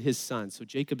and his son. So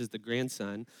Jacob is the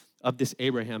grandson of this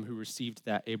Abraham who received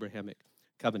that Abrahamic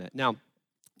covenant. Now,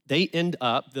 they end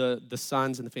up, the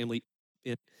sons and the family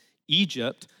in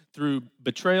Egypt through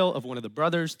betrayal of one of the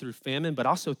brothers, through famine, but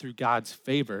also through God's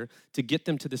favor to get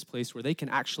them to this place where they can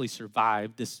actually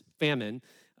survive this famine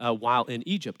while in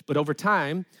Egypt. But over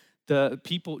time, the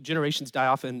people, generations die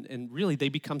off, and really they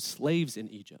become slaves in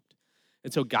Egypt.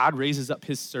 And so God raises up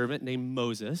his servant named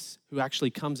Moses, who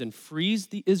actually comes and frees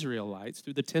the Israelites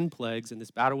through the 10 plagues in this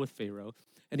battle with Pharaoh.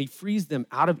 And he frees them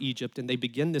out of Egypt, and they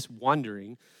begin this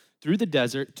wandering through the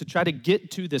desert to try to get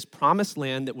to this promised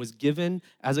land that was given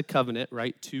as a covenant,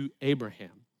 right, to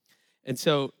Abraham. And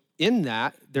so in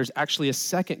that, there's actually a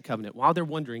second covenant. While they're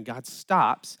wandering, God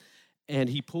stops, and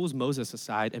he pulls Moses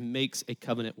aside and makes a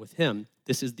covenant with him.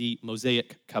 This is the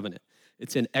Mosaic covenant.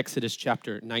 It's in Exodus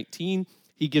chapter 19.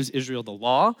 He gives Israel the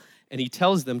law, and he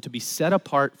tells them to be set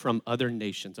apart from other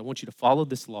nations. I want you to follow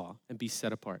this law and be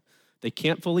set apart. They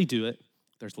can't fully do it.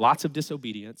 There's lots of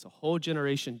disobedience. A whole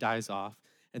generation dies off,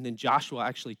 and then Joshua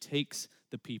actually takes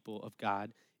the people of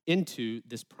God into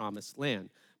this promised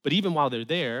land. But even while they're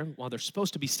there, while they're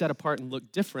supposed to be set apart and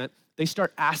look different, they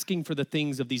start asking for the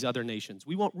things of these other nations.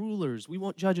 We want rulers, we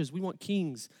want judges, we want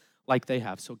kings like they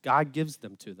have. So God gives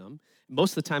them to them.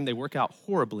 Most of the time they work out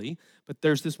horribly, but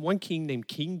there's this one king named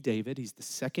King David. He's the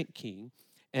second king,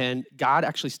 and God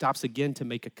actually stops again to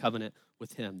make a covenant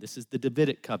with him. This is the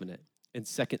Davidic covenant in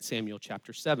 2 Samuel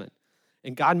chapter 7.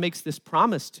 And God makes this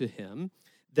promise to him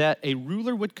that a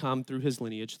ruler would come through his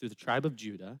lineage, through the tribe of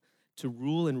Judah, to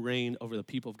rule and reign over the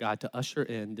people of God, to usher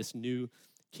in this new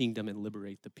kingdom and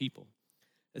liberate the people.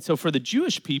 And so for the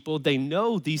Jewish people, they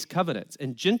know these covenants,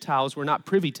 and Gentiles were not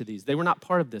privy to these. They were not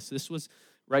part of this. This was,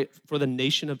 right, for the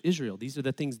nation of Israel. These are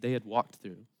the things they had walked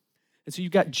through. And so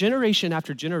you've got generation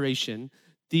after generation,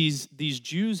 these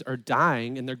Jews are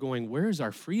dying, and they're going, where is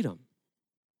our freedom?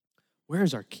 Where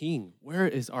is our king? Where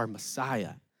is our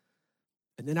Messiah?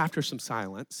 And then after some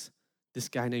silence, this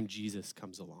guy named Jesus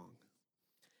comes along.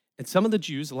 And some of the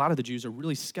Jews, a lot of the Jews are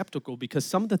really skeptical because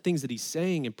some of the things that he's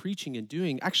saying and preaching and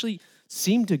doing actually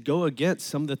seem to go against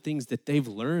some of the things that they've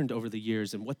learned over the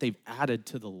years and what they've added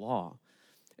to the law.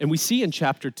 And we see in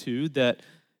chapter 2 that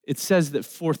it says that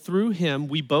for through him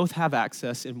we both have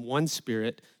access in one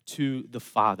spirit to the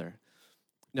Father.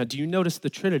 Now, do you notice the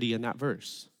Trinity in that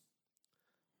verse?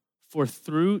 For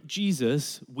through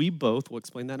Jesus, we both, we'll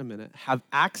explain that in a minute, have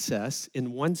access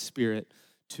in one Spirit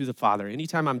to the Father.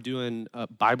 Anytime I'm doing a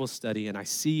Bible study and I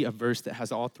see a verse that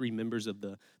has all three members of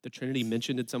the Trinity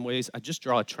mentioned in some ways, I just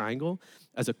draw a triangle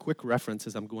as a quick reference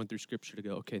as I'm going through Scripture to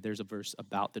go, okay, there's a verse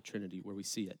about the Trinity where we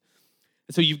see it.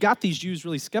 And so you've got these Jews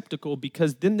really skeptical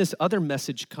because then this other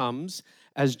message comes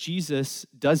as Jesus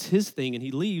does his thing and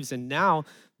he leaves, and now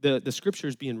the Scripture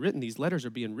is being written, these letters are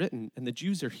being written, and the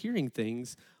Jews are hearing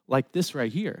things like this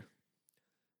right here,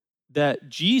 that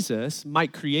Jesus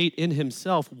might create in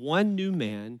himself one new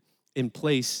man in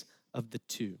place of the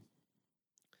two.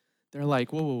 They're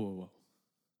like, whoa, whoa, whoa, whoa.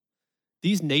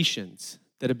 These nations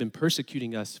that have been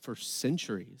persecuting us for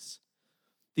centuries,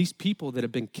 these people that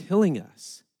have been killing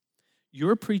us,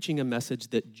 you're preaching a message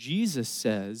that Jesus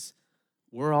says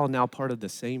we're all now part of the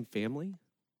same family?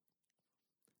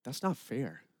 That's not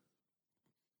fair.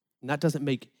 And that doesn't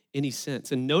make any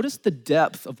sense. And notice the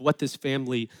depth of what this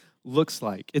family looks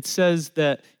like. It says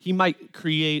that he might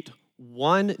create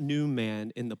one new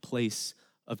man in the place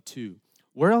of two.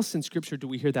 Where else in Scripture do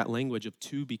we hear that language of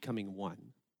two becoming one?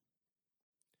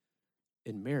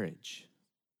 In marriage.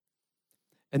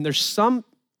 And there's some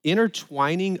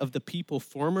intertwining of the people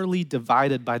formerly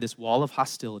divided by this wall of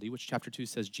hostility, which chapter 2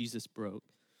 says Jesus broke.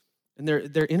 And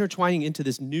they're intertwining into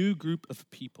this new group of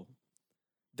people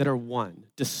that are one,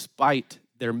 despite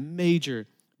their major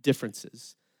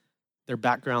differences. Their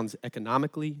backgrounds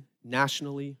economically,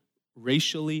 nationally,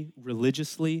 racially,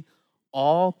 religiously,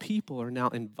 all people are now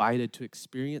invited to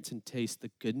experience and taste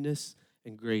the goodness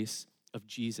and grace of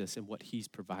Jesus and what he's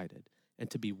provided,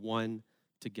 and to be one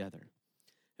together.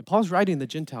 And Paul's writing the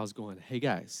Gentiles going, hey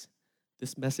guys,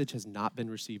 this message has not been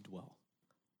received well.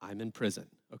 I'm in prison,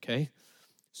 okay?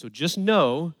 So just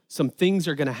know some things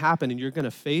are gonna happen and you're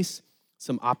gonna face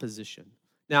some opposition.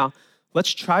 Now,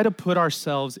 let's try to put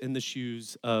ourselves in the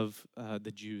shoes of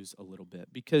the Jews a little bit,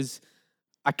 because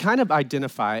I kind of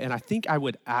identify, and I think I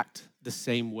would act the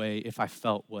same way if I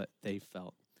felt what they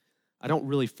felt. I don't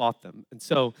really fault them. And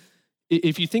so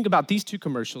if you think about these two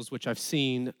commercials, which I've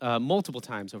seen multiple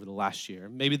times over the last year,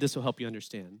 maybe this will help you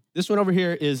understand. This one over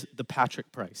here is the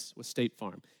Patrick Price with State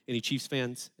Farm. Any Chiefs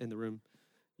fans in the room?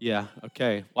 Yeah,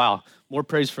 okay, wow, more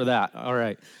praise for that, all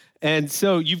right. And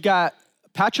so you've got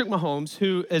Patrick Mahomes,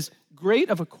 who, as great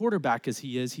of a quarterback as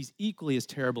he is, he's equally as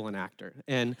terrible an actor.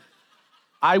 And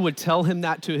I would tell him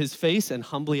that to his face and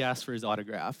humbly ask for his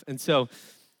autograph. And so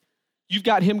you've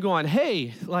got him going,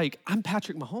 hey, like, I'm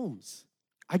Patrick Mahomes.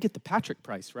 I get the Patrick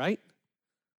Price, right?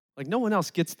 Like, no one else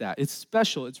gets that. It's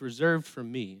special. It's reserved for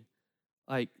me.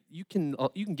 Like, you can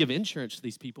give insurance to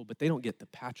these people, but they don't get the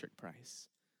Patrick Price.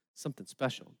 Something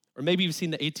special. Or maybe you've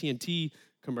seen the AT&T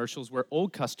commercials where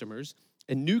old customers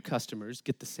and new customers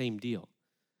get the same deal.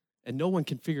 And no one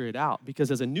can figure it out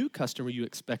because as a new customer, you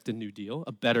expect a new deal,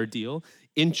 a better deal,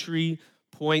 entry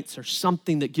points or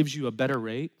something that gives you a better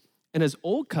rate. And as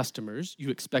old customers, you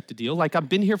expect a deal like, I've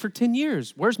been here for 10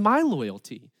 years. Where's my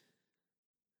loyalty?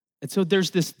 And so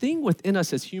there's this thing within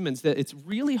us as humans that it's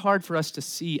really hard for us to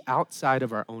see outside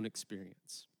of our own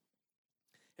experience.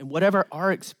 And whatever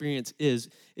our experience is,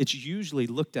 it's usually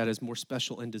looked at as more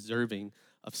special and deserving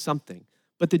of something.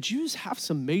 But the Jews have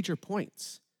some major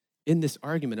points in this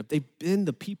argument of they've been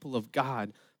the people of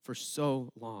God for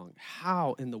so long.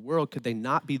 How in the world could they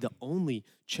not be the only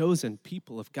chosen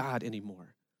people of God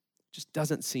anymore? It just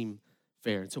doesn't seem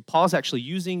fair. And so Paul's actually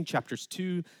using chapters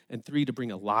 2 and 3 to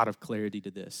bring a lot of clarity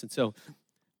to this. And so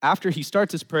after he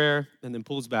starts his prayer and then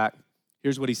pulls back,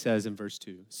 here's what he says in verse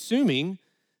 2. Assuming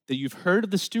that you've heard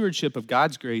of the stewardship of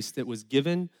God's grace that was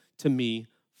given to me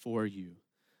for you.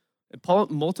 And Paul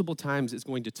multiple times is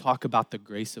going to talk about the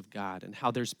grace of God and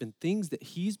how there's been things that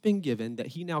he's been given that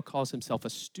he now calls himself a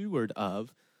steward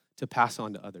of to pass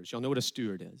on to others. Y'all know what a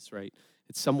steward is, right?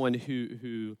 It's someone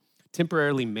who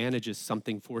temporarily manages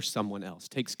something for someone else,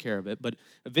 takes care of it, but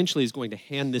eventually is going to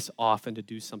hand this off and to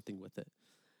do something with it.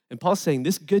 And Paul's saying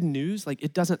this good news, like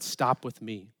it doesn't stop with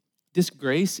me. This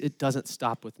grace, it doesn't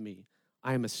stop with me.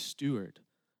 I am a steward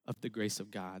of the grace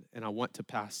of God, and I want to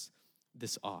pass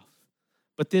this off.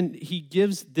 But then he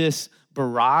gives this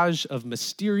barrage of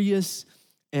mysterious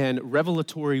and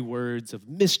revelatory words of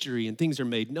mystery, and things are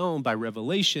made known by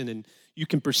revelation, and you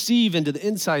can perceive into the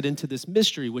insight into this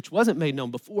mystery, which wasn't made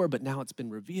known before, but now it's been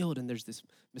revealed, and there's this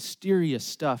mysterious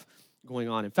stuff going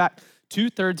on. In fact,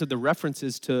 2/3 of the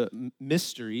references to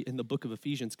mystery in the book of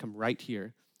Ephesians come right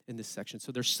here in this section.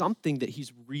 So there's something that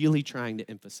he's really trying to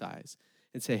emphasize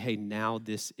and say, hey, now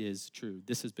this is true.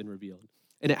 This has been revealed.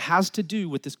 And it has to do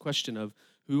with this question of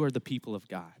who are the people of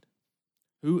God?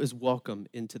 Who is welcome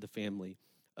into the family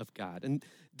of God. And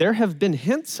there have been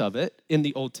hints of it in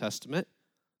the Old Testament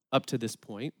up to this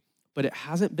point, but it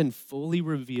hasn't been fully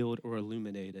revealed or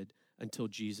illuminated until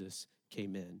Jesus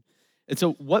came in. And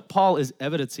so what Paul is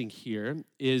evidencing here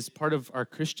is part of our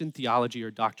Christian theology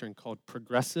or doctrine called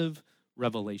progressive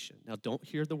revelation. Now, don't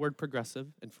hear the word progressive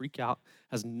and freak out.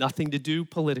 It has nothing to do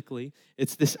politically.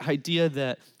 It's this idea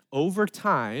that over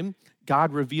time,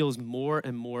 God reveals more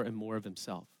and more and more of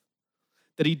himself.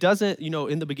 That he doesn't,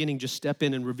 in the beginning, just step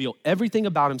in and reveal everything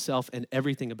about himself and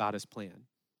everything about his plan.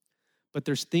 But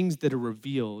there's things that are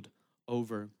revealed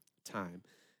over time.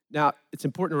 Now, it's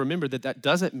important to remember that that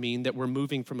doesn't mean that we're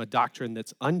moving from a doctrine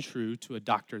that's untrue to a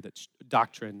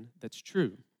doctrine that's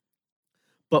true,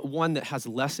 but one that has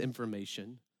less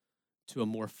information to a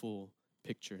more full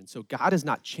picture. And so God is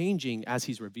not changing as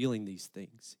he's revealing these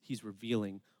things. He's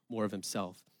revealing more of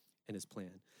himself and his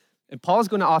plan. And Paul is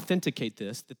going to authenticate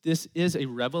this, that this is a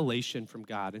revelation from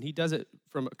God. And he does it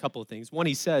from a couple of things. One,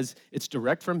 he says, it's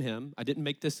direct from him. I didn't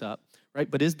make this up,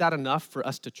 right? But is that enough for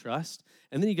us to trust?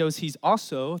 And then he goes, he's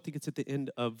also, I think it's at the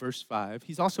end of verse 5,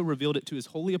 he's also revealed it to his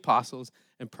holy apostles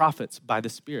and prophets by the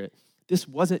Spirit. This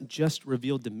wasn't just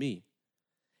revealed to me.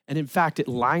 And in fact, it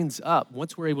lines up,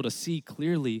 once we're able to see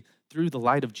clearly through the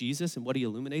light of Jesus and what he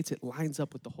illuminates, it lines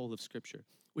up with the whole of Scripture,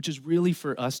 which is really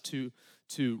for us to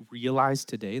realize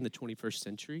today in the 21st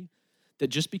century that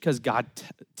just because God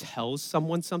tells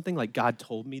someone something, like God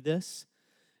told me this,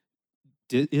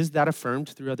 is that affirmed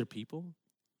through other people?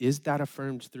 Is that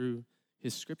affirmed through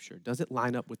his Scripture? Does it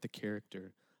line up with the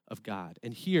character of God?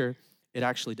 And here, it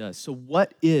actually does. So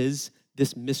what is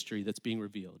this mystery that's being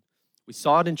revealed? We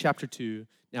saw it in chapter 2.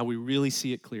 Now we really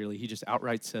see it clearly. He just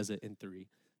outright says it in 3.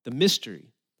 The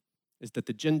mystery is that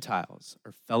the Gentiles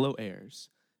are fellow heirs,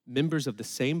 members of the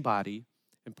same body,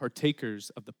 and partakers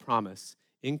of the promise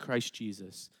in Christ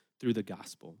Jesus through the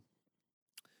gospel.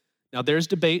 Now, there's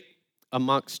debate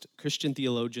amongst Christian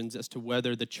theologians as to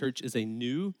whether the church is a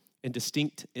new and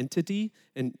distinct entity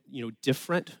and,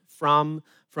 different from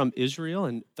Israel,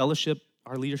 and fellowship,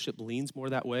 our leadership leans more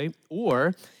that way,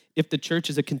 or if the church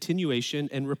is a continuation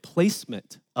and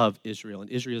replacement of Israel,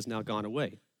 and Israel has now gone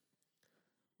away.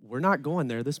 We're not going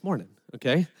there this morning,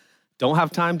 okay? Don't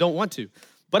have time, don't want to.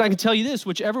 But I can tell you this,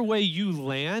 whichever way you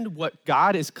land, what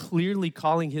God is clearly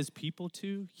calling his people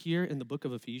to here in the book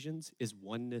of Ephesians is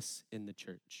oneness in the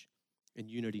church and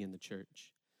unity in the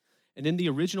church. And in the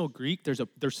original Greek, there's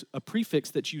a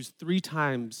prefix that's used 3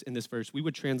 times in this verse. We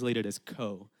would translate it as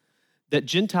co, that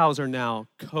Gentiles are now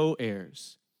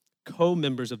co-heirs,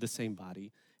 co-members of the same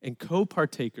body, and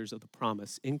co-partakers of the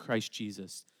promise in Christ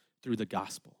Jesus through the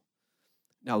gospel.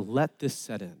 Now let this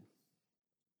set in.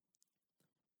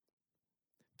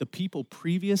 The people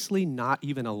previously not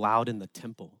even allowed in the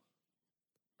temple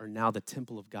are now the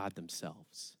temple of God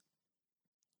themselves,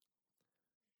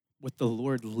 with the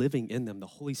Lord living in them, the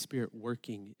Holy Spirit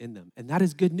working in them. And that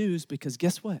is good news because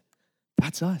guess what?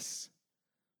 That's us.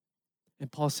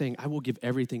 And Paul's saying, I will give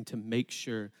everything to make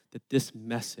sure that this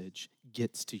message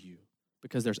gets to you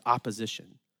because there's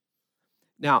opposition.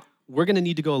 Now, we're going to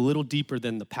need to go a little deeper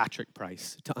than the Patrick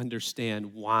Price to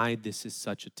understand why this is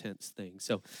such a tense thing.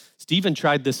 So Stephen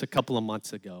tried this a couple of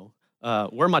months ago.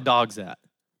 Where are my dogs at?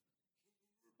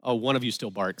 Oh, one of you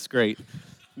still barks. Great.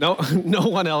 No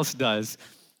one else does.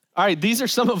 All right, these are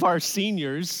some of our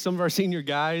seniors, some of our senior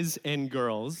guys and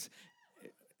girls.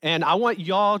 And I want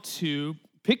y'all to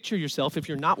picture yourself, if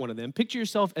you're not one of them, picture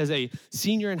yourself as a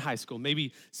senior in high school,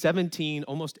 maybe 17,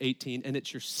 almost 18, and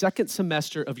it's your second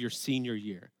semester of your senior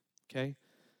year, okay?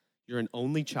 You're an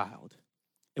only child.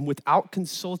 And without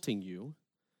consulting you,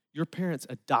 your parents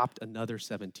adopt another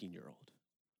 17-year-old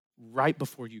right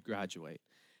before you graduate.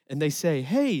 And they say,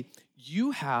 hey,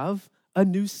 you have a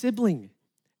new sibling.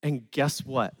 And guess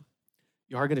what?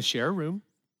 You are going to share a room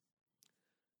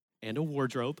and a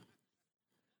wardrobe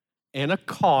and a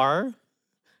car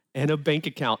and a bank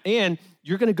account. And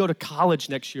you're going to go to college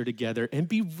next year together and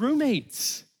be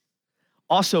roommates.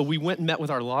 Also, we went and met with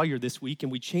our lawyer this week,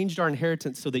 and we changed our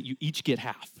inheritance so that you each get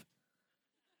half.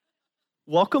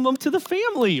 Welcome them to the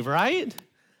family, right?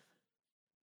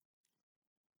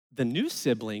 The new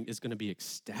sibling is going to be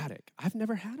ecstatic. I've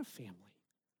never had a family.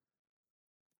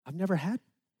 I've never had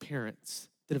parents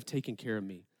that have taken care of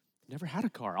me. Never had a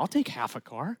car. I'll take half a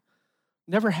car.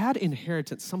 Never had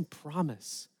inheritance, some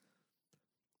promise.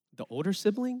 The older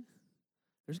sibling,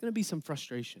 there's going to be some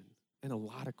frustration and a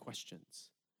lot of questions.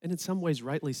 And in some ways,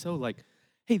 rightly so, like,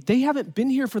 hey, they haven't been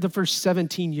here for the first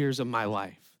 17 years of my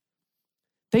life.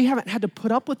 They haven't had to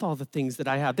put up with all the things that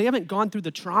I have. They haven't gone through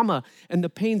the trauma and the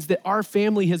pains that our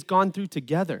family has gone through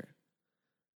together.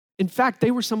 In fact,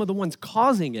 they were some of the ones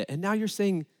causing it. And now you're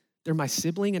saying They're my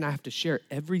sibling and I have to share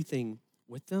everything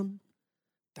with them.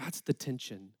 That's the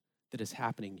tension that is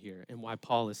happening here and why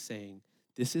Paul is saying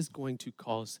this is going to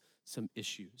cause some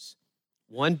issues.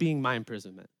 One being my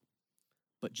imprisonment.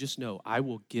 But just know I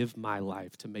will give my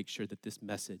life to make sure that this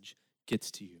message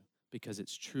gets to you because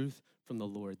it's truth from the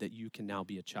Lord that you can now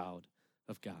be a child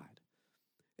of God.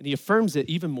 And he affirms it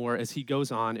even more as he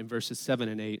goes on in verses 7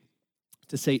 and 8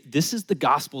 to say, this is the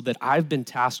gospel that I've been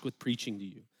tasked with preaching to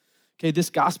you. Okay, this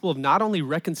gospel of not only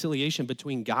reconciliation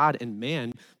between God and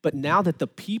man, but now that the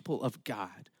people of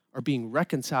God are being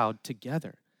reconciled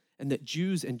together and that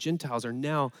Jews and Gentiles are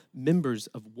now members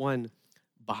of one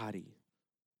body.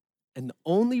 And the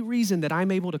only reason that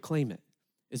I'm able to claim it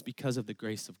is because of the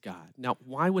grace of God. Now,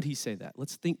 why would he say that?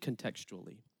 Let's think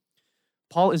contextually.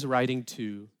 Paul is writing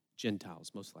to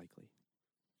Gentiles, most likely.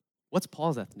 What's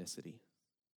Paul's ethnicity?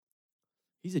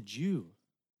 He's a Jew.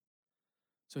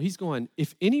 So he's going,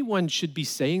 if anyone should be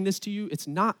saying this to you, it's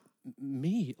not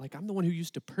me. Like, I'm the one who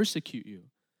used to persecute you.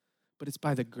 But it's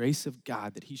by the grace of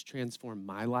God that he's transformed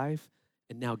my life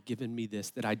and now given me this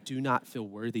that I do not feel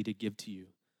worthy to give to you.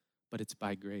 But it's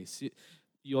by grace.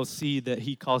 You'll see that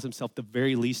he calls himself the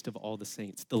very least of all the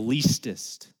saints, the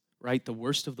leastest, right? The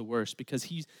worst of the worst, because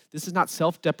this is not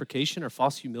self-deprecation or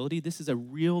false humility. This is a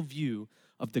real view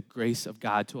of the grace of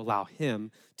God to allow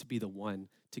him to be the one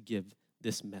to give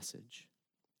this message.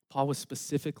 Paul was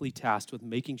specifically tasked with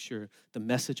making sure the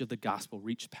message of the gospel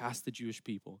reached past the Jewish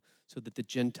people so that the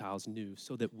Gentiles knew,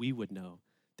 so that we would know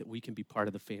that we can be part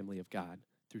of the family of God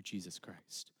through Jesus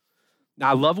Christ. Now,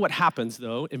 I love what happens,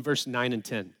 though, in verse 9 and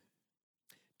 10.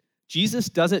 Jesus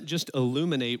doesn't just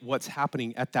illuminate what's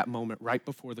happening at that moment right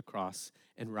before the cross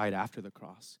and right after the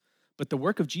cross, but the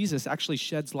work of Jesus actually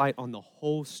sheds light on the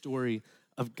whole story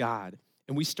of God.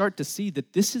 And we start to see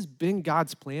that this has been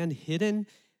God's plan hidden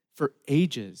for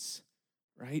ages,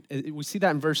 right? We see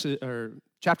that in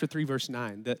chapter 3, verse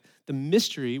 9, that the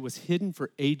mystery was hidden for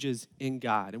ages in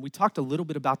God. And we talked a little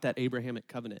bit about that Abrahamic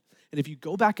covenant. And if you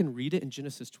go back and read it in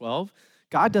Genesis 12,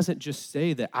 God doesn't just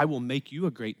say that I will make you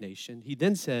a great nation. He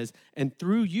then says, and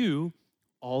through you,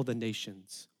 all the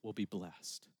nations will be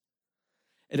blessed.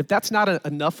 And if that's not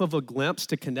enough of a glimpse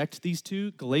to connect these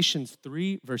two, Galatians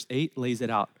 3, verse 8 lays it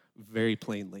out very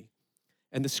plainly.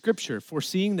 And the scripture,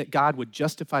 foreseeing that God would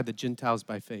justify the Gentiles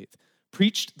by faith,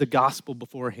 preached the gospel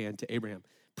beforehand to Abraham.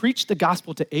 Preached the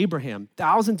gospel to Abraham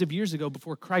thousands of years ago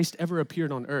before Christ ever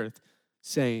appeared on earth,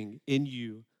 saying, in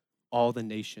you all the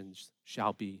nations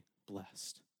shall be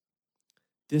blessed.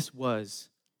 This was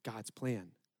God's plan,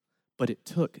 but it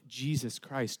took Jesus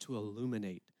Christ to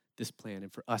illuminate this plan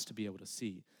and for us to be able to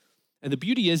see. And the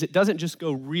beauty is it doesn't just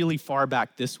go really far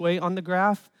back this way on the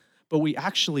graph, but we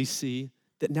actually see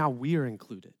that now we are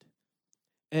included.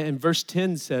 And verse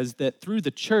 10 says that through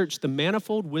the church, the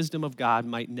manifold wisdom of God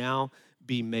might now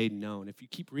be made known. If you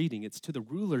keep reading, it's to the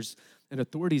rulers and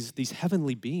authorities, these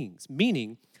heavenly beings,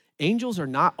 meaning angels are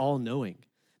not all-knowing.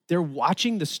 They're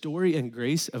watching the story and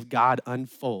grace of God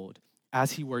unfold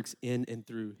as he works in and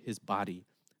through his body,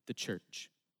 the church,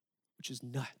 which is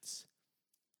nuts.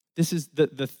 This is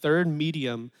the third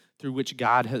medium through which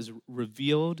God has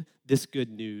revealed this good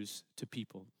news to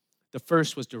people. The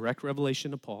first was direct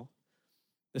revelation to Paul.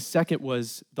 The second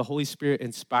was the Holy Spirit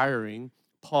inspiring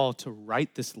Paul to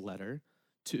write this letter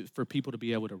for people to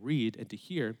be able to read and to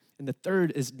hear. And the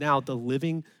third is now the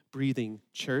living, breathing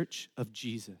church of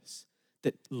Jesus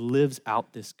that lives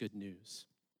out this good news,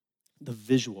 the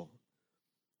visual.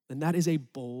 And that is a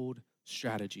bold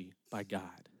strategy by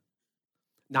God.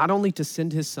 Not only to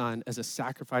send his son as a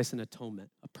sacrifice and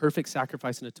atonement, a perfect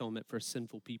sacrifice and atonement for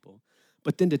sinful people,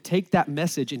 but then to take that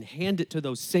message and hand it to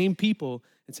those same people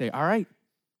and say, all right,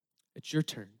 it's your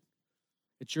turn.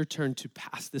 It's your turn to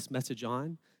pass this message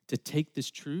on, to take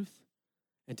this truth,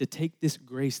 and to take this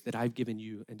grace that I've given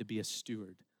you and to be a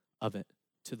steward of it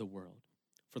to the world,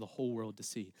 for the whole world to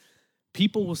see.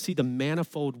 People will see the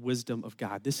manifold wisdom of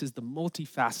God. This is the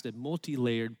multifaceted,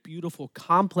 multi-layered, beautiful,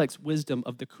 complex wisdom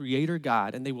of the Creator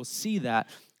God, and they will see that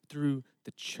through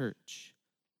the church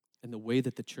and the way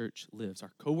that the church lives.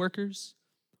 Our coworkers,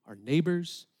 our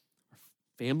neighbors,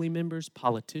 family members,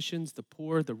 politicians, the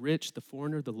poor, the rich, the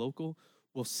foreigner, the local,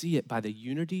 will see it by the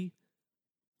unity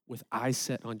with eyes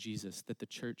set on Jesus that the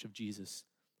church of Jesus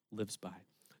lives by.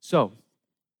 So,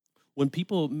 when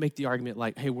people make the argument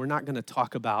like, hey, we're not going to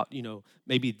talk about,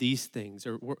 maybe these things,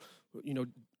 or,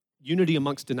 unity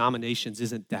amongst denominations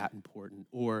isn't that important,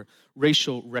 or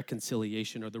racial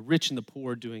reconciliation, or the rich and the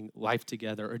poor doing life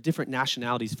together, or different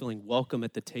nationalities feeling welcome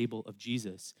at the table of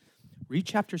Jesus, read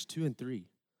chapters 2 and 3.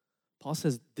 Paul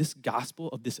says this gospel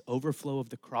of this overflow of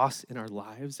the cross in our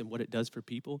lives and what it does for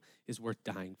people is worth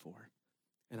dying for.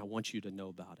 and I want you to know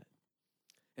about it.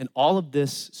 And all of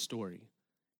this story,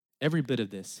 every bit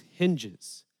of this,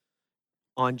 hinges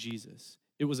on Jesus.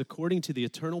 It was according to the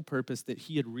eternal purpose that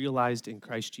he had realized in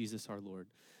Christ Jesus our Lord.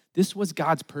 This was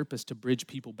God's purpose to bridge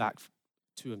people back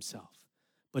to himself.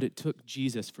 But it took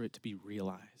Jesus for it to be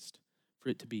realized, for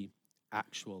it to be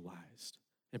actualized,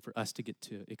 and for us to get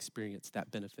to experience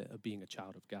that benefit of being a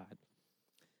child of God.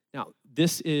 Now,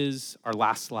 this is our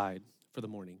last slide for the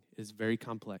morning. It's very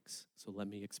complex, so let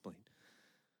me explain.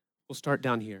 We'll start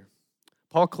down here.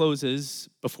 Paul closes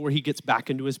before he gets back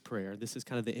into his prayer. This is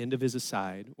kind of the end of his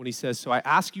aside when he says, "So I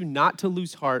ask you not to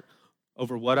lose heart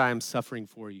over what I am suffering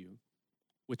for you,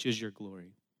 which is your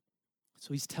glory."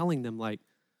 So he's telling them, like,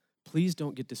 please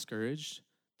don't get discouraged.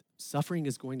 Suffering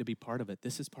is going to be part of it.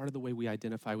 This is part of the way we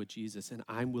identify with Jesus, and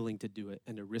I'm willing to do it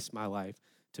and to risk my life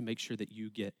to make sure that you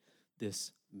get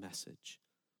this message.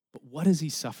 But what is he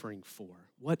suffering for?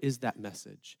 What is that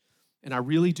message? And I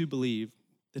really do believe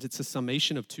that it's a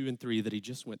summation of 2 and 3 that he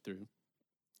just went through.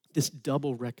 This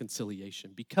double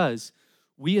reconciliation, because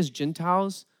we as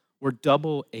Gentiles were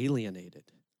double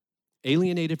alienated.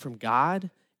 Alienated from God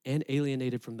and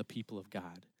alienated from the people of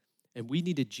God. And we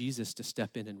needed Jesus to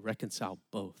step in and reconcile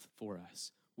both for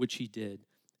us, which he did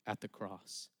at the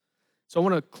cross. So I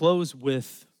want to close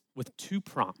with 2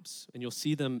 prompts, and you'll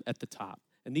see them at the top.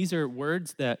 And these are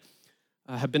words that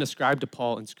have been ascribed to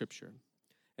Paul in Scripture.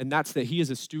 And that's that he is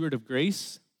a steward of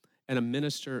grace and a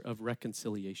minister of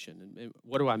reconciliation. And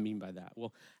what do I mean by that?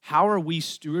 Well, how are we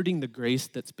stewarding the grace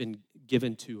that's been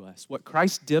given to us? What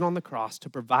Christ did on the cross to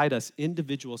provide us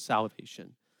individual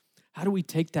salvation. How do we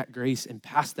take that grace and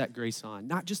pass that grace on?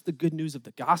 Not just the good news of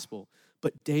the gospel,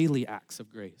 but daily acts of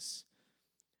grace.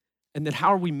 And then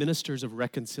how are we ministers of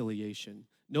reconciliation?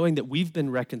 Knowing that we've been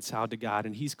reconciled to God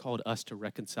and he's called us to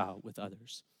reconcile with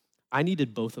others. I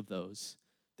needed both of those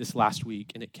this last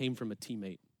week, and it came from a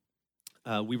teammate.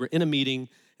 We were in a meeting,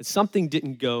 and something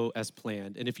didn't go as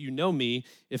planned. And if you know me,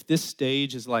 if this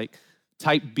stage is like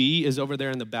type B is over there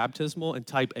in the baptismal and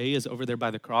type A is over there by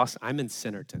the cross, I'm in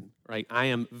Centerton, right? I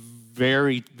am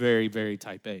very, very, very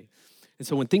type A. And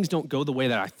so when things don't go the way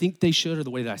that I think they should or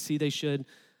the way that I see they should,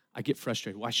 I get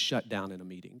frustrated. Well, I shut down in a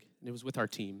meeting. And it was with our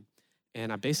team.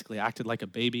 And I basically acted like a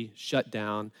baby, shut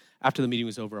down. After the meeting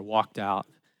was over, I walked out,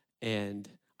 and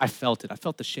I felt it. I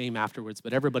felt the shame afterwards,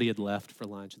 but everybody had left for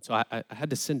lunch. And so I had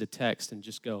to send a text and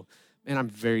just go, man, I'm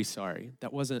very sorry.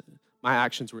 My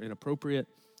actions were inappropriate.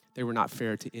 They were not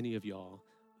fair to any of y'all.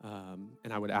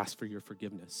 And I would ask for your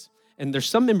forgiveness. And there's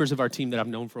some members of our team that I've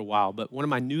known for a while, but one of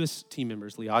my newest team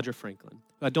members, Leandra Franklin,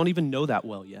 who I don't even know that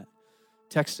well yet,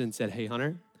 texted and said, "Hey,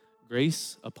 Hunter,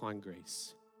 grace upon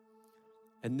grace."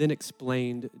 And then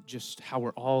explained just how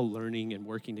we're all learning and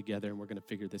working together, and we're going to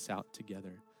figure this out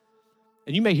together.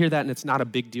 And you may hear that, and it's not a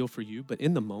big deal for you, but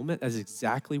in the moment, that's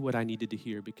exactly what I needed to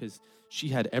hear, because she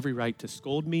had every right to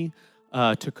scold me,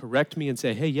 to correct me and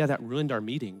say, hey, yeah, that ruined our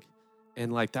meeting.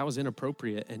 And like, that was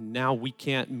inappropriate, and now we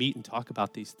can't meet and talk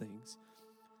about these things.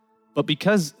 But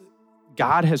because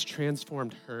God has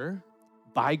transformed her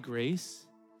by grace,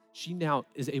 she now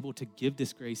is able to give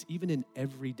this grace even in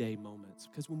everyday moments.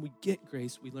 Because when we get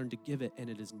grace, we learn to give it, and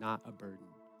it is not a burden.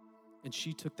 And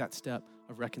she took that step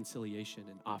of reconciliation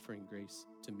and offering grace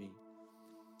to me.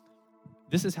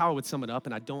 This is how I would sum it up,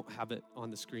 and I don't have it on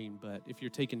the screen, but if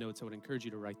you're taking notes, I would encourage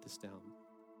you to write this down.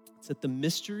 It's that the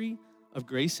mystery of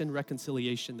grace and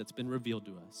reconciliation that's been revealed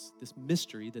to us, this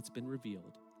mystery that's been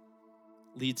revealed,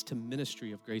 leads to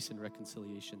ministry of grace and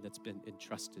reconciliation that's been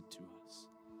entrusted to us.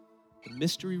 The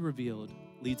mystery revealed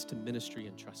leads to ministry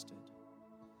entrusted.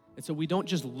 And so we don't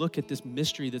just look at this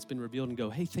mystery that's been revealed and go,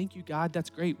 hey, thank you, God, that's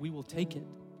great, we will take it.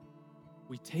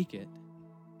 We take it,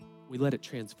 we let it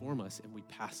transform us, and we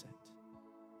pass it.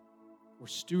 We're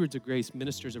stewards of grace,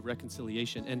 ministers of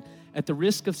reconciliation. And at the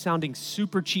risk of sounding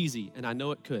super cheesy, and I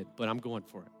know it could, but I'm going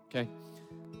for it, okay?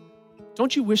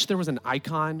 Don't you wish there was an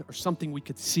icon or something we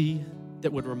could see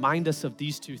that would remind us of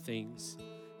these two things?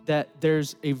 That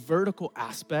there's a vertical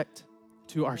aspect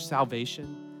to our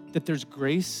salvation, that there's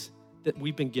grace that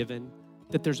we've been given,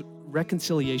 that there's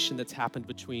reconciliation that's happened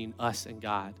between us and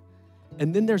God.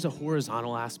 And then there's a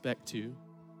horizontal aspect too,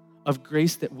 of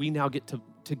grace that we now get to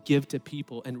give to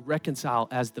people and reconcile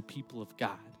as the people of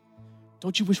God.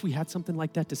 Don't you wish we had something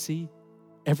like that to see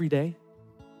every day?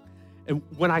 And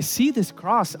when I see this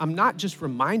cross, I'm not just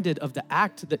reminded of the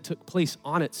act that took place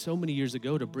on it so many years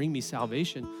ago to bring me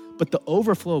salvation, but the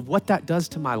overflow of what that does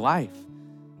to my life.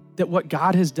 That what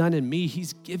God has done in me,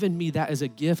 he's given me that as a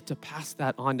gift to pass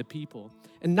that on to people.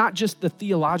 And not just the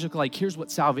theological, like here's what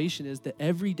salvation is, the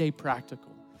everyday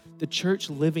practical, the church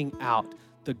living out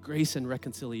the grace and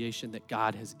reconciliation that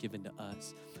God has given to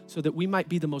us, so that we might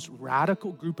be the most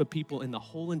radical group of people in the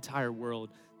whole entire world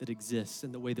that exists,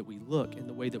 in the way that we look, in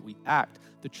the way that we act,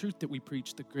 the truth that we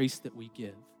preach, the grace that we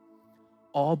give,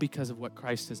 all because of what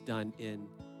Christ has done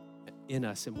in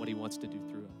us and what he wants to do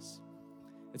through us.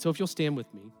 And so if you'll stand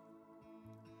with me,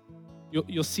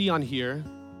 you'll see on here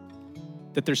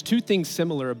that there's two things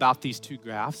similar about these two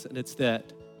graphs, and it's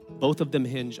that both of them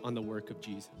hinge on the work of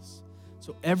Jesus.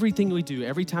 So everything we do,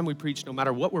 every time we preach, no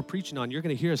matter what we're preaching on, you're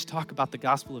going to hear us talk about the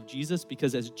gospel of Jesus,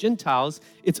 because as Gentiles,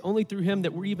 it's only through him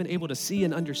that we're even able to see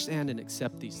and understand and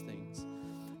accept these things.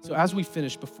 So as we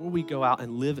finish, before we go out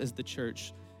and live as the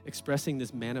church, expressing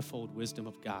this manifold wisdom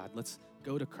of God, let's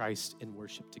go to Christ and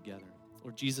worship together.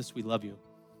 Lord Jesus, we love you.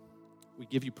 We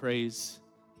give you praise,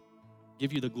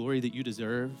 give you the glory that you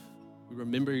deserve. We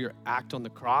remember your act on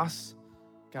the cross.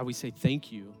 God, we say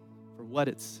thank you for what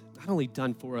it's not only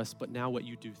done for us, but now what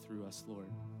you do through us, Lord.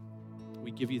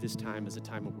 We give you this time as a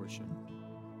time of worship.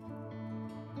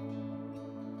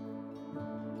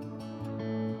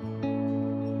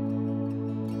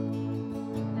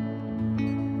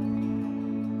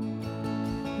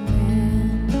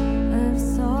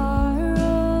 Sun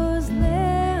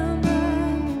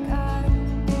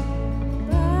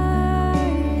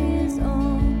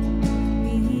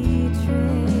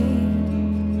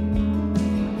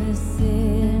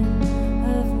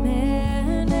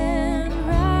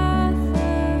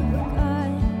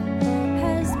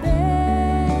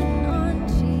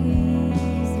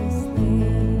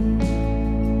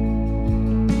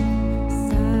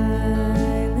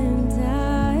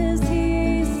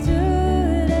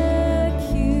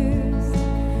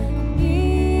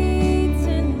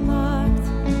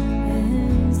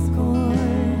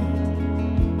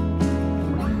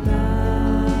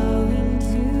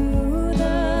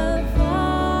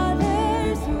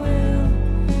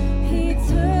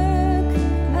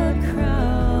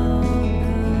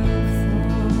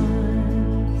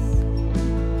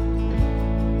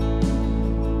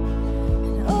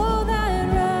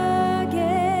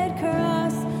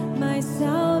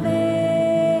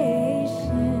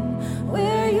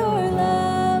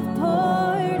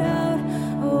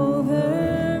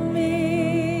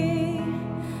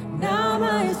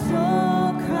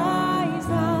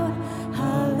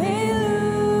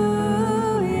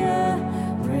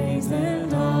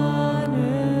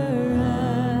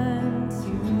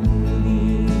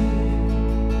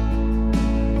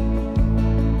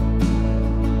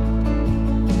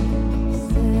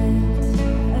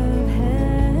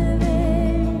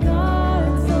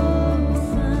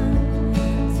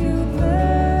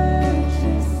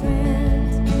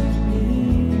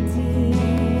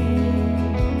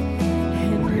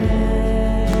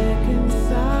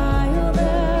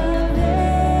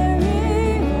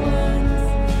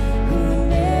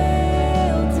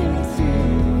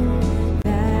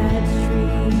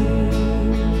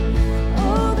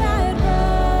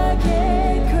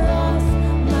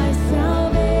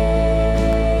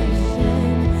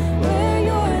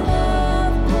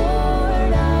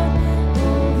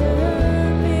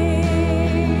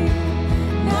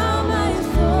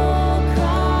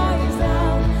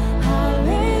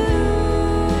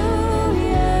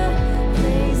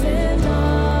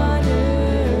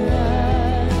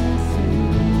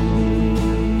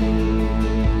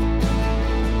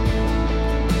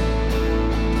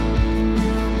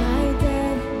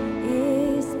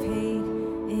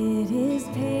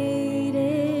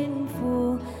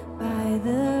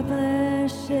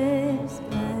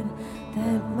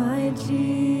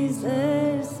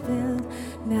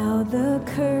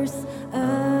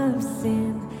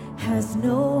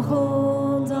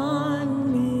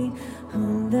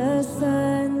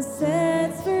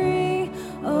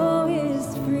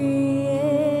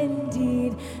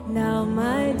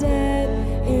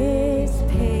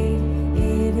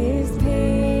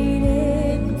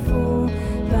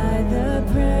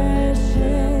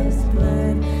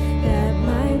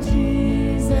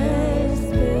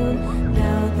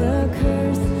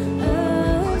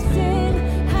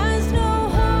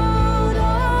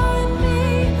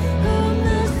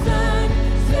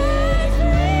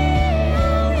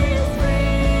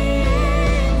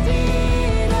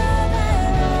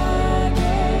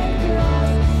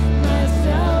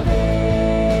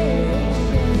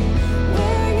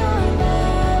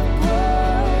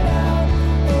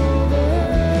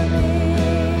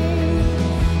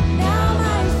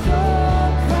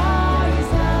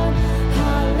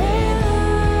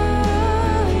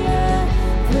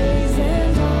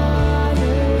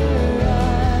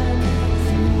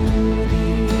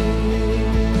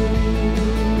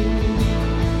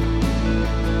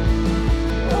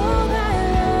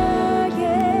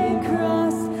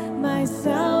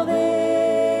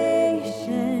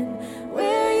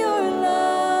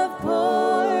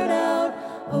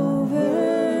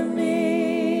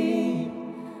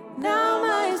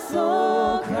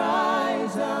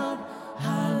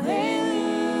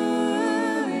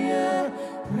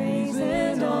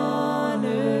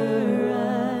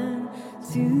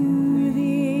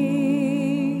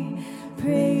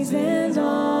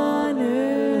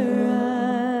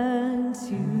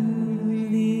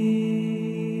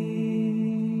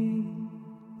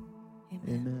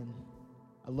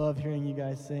love hearing you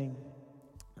guys sing.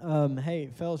 Hey,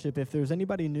 fellowship, if there's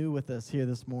anybody new with us here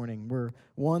this morning,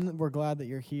 we're glad that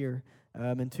you're here,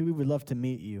 and two, we would love to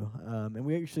meet you. And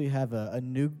we actually have a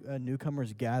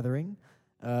newcomers gathering,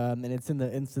 and it's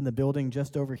in the building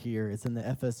just over here. It's in the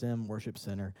FSM Worship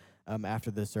Center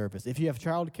after the service. If you have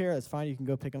childcare, that's fine. You can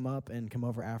go pick them up and come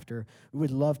over after. We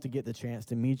would love to get the chance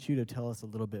to meet you, to tell us a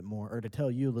little bit more, or to tell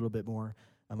you a little bit more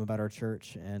about our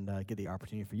church, and get the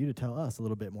opportunity for you to tell us a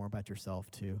little bit more about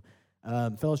yourself too.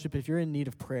 Fellowship, if you're in need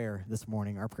of prayer this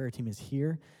morning, our prayer team is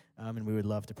here, and we would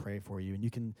love to pray for you. And you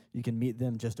can meet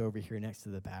them just over here next to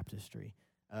the baptistry.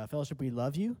 Fellowship, we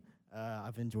love you.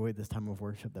 I've enjoyed this time of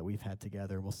worship that we've had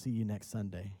together. We'll see you next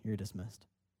Sunday. You're dismissed.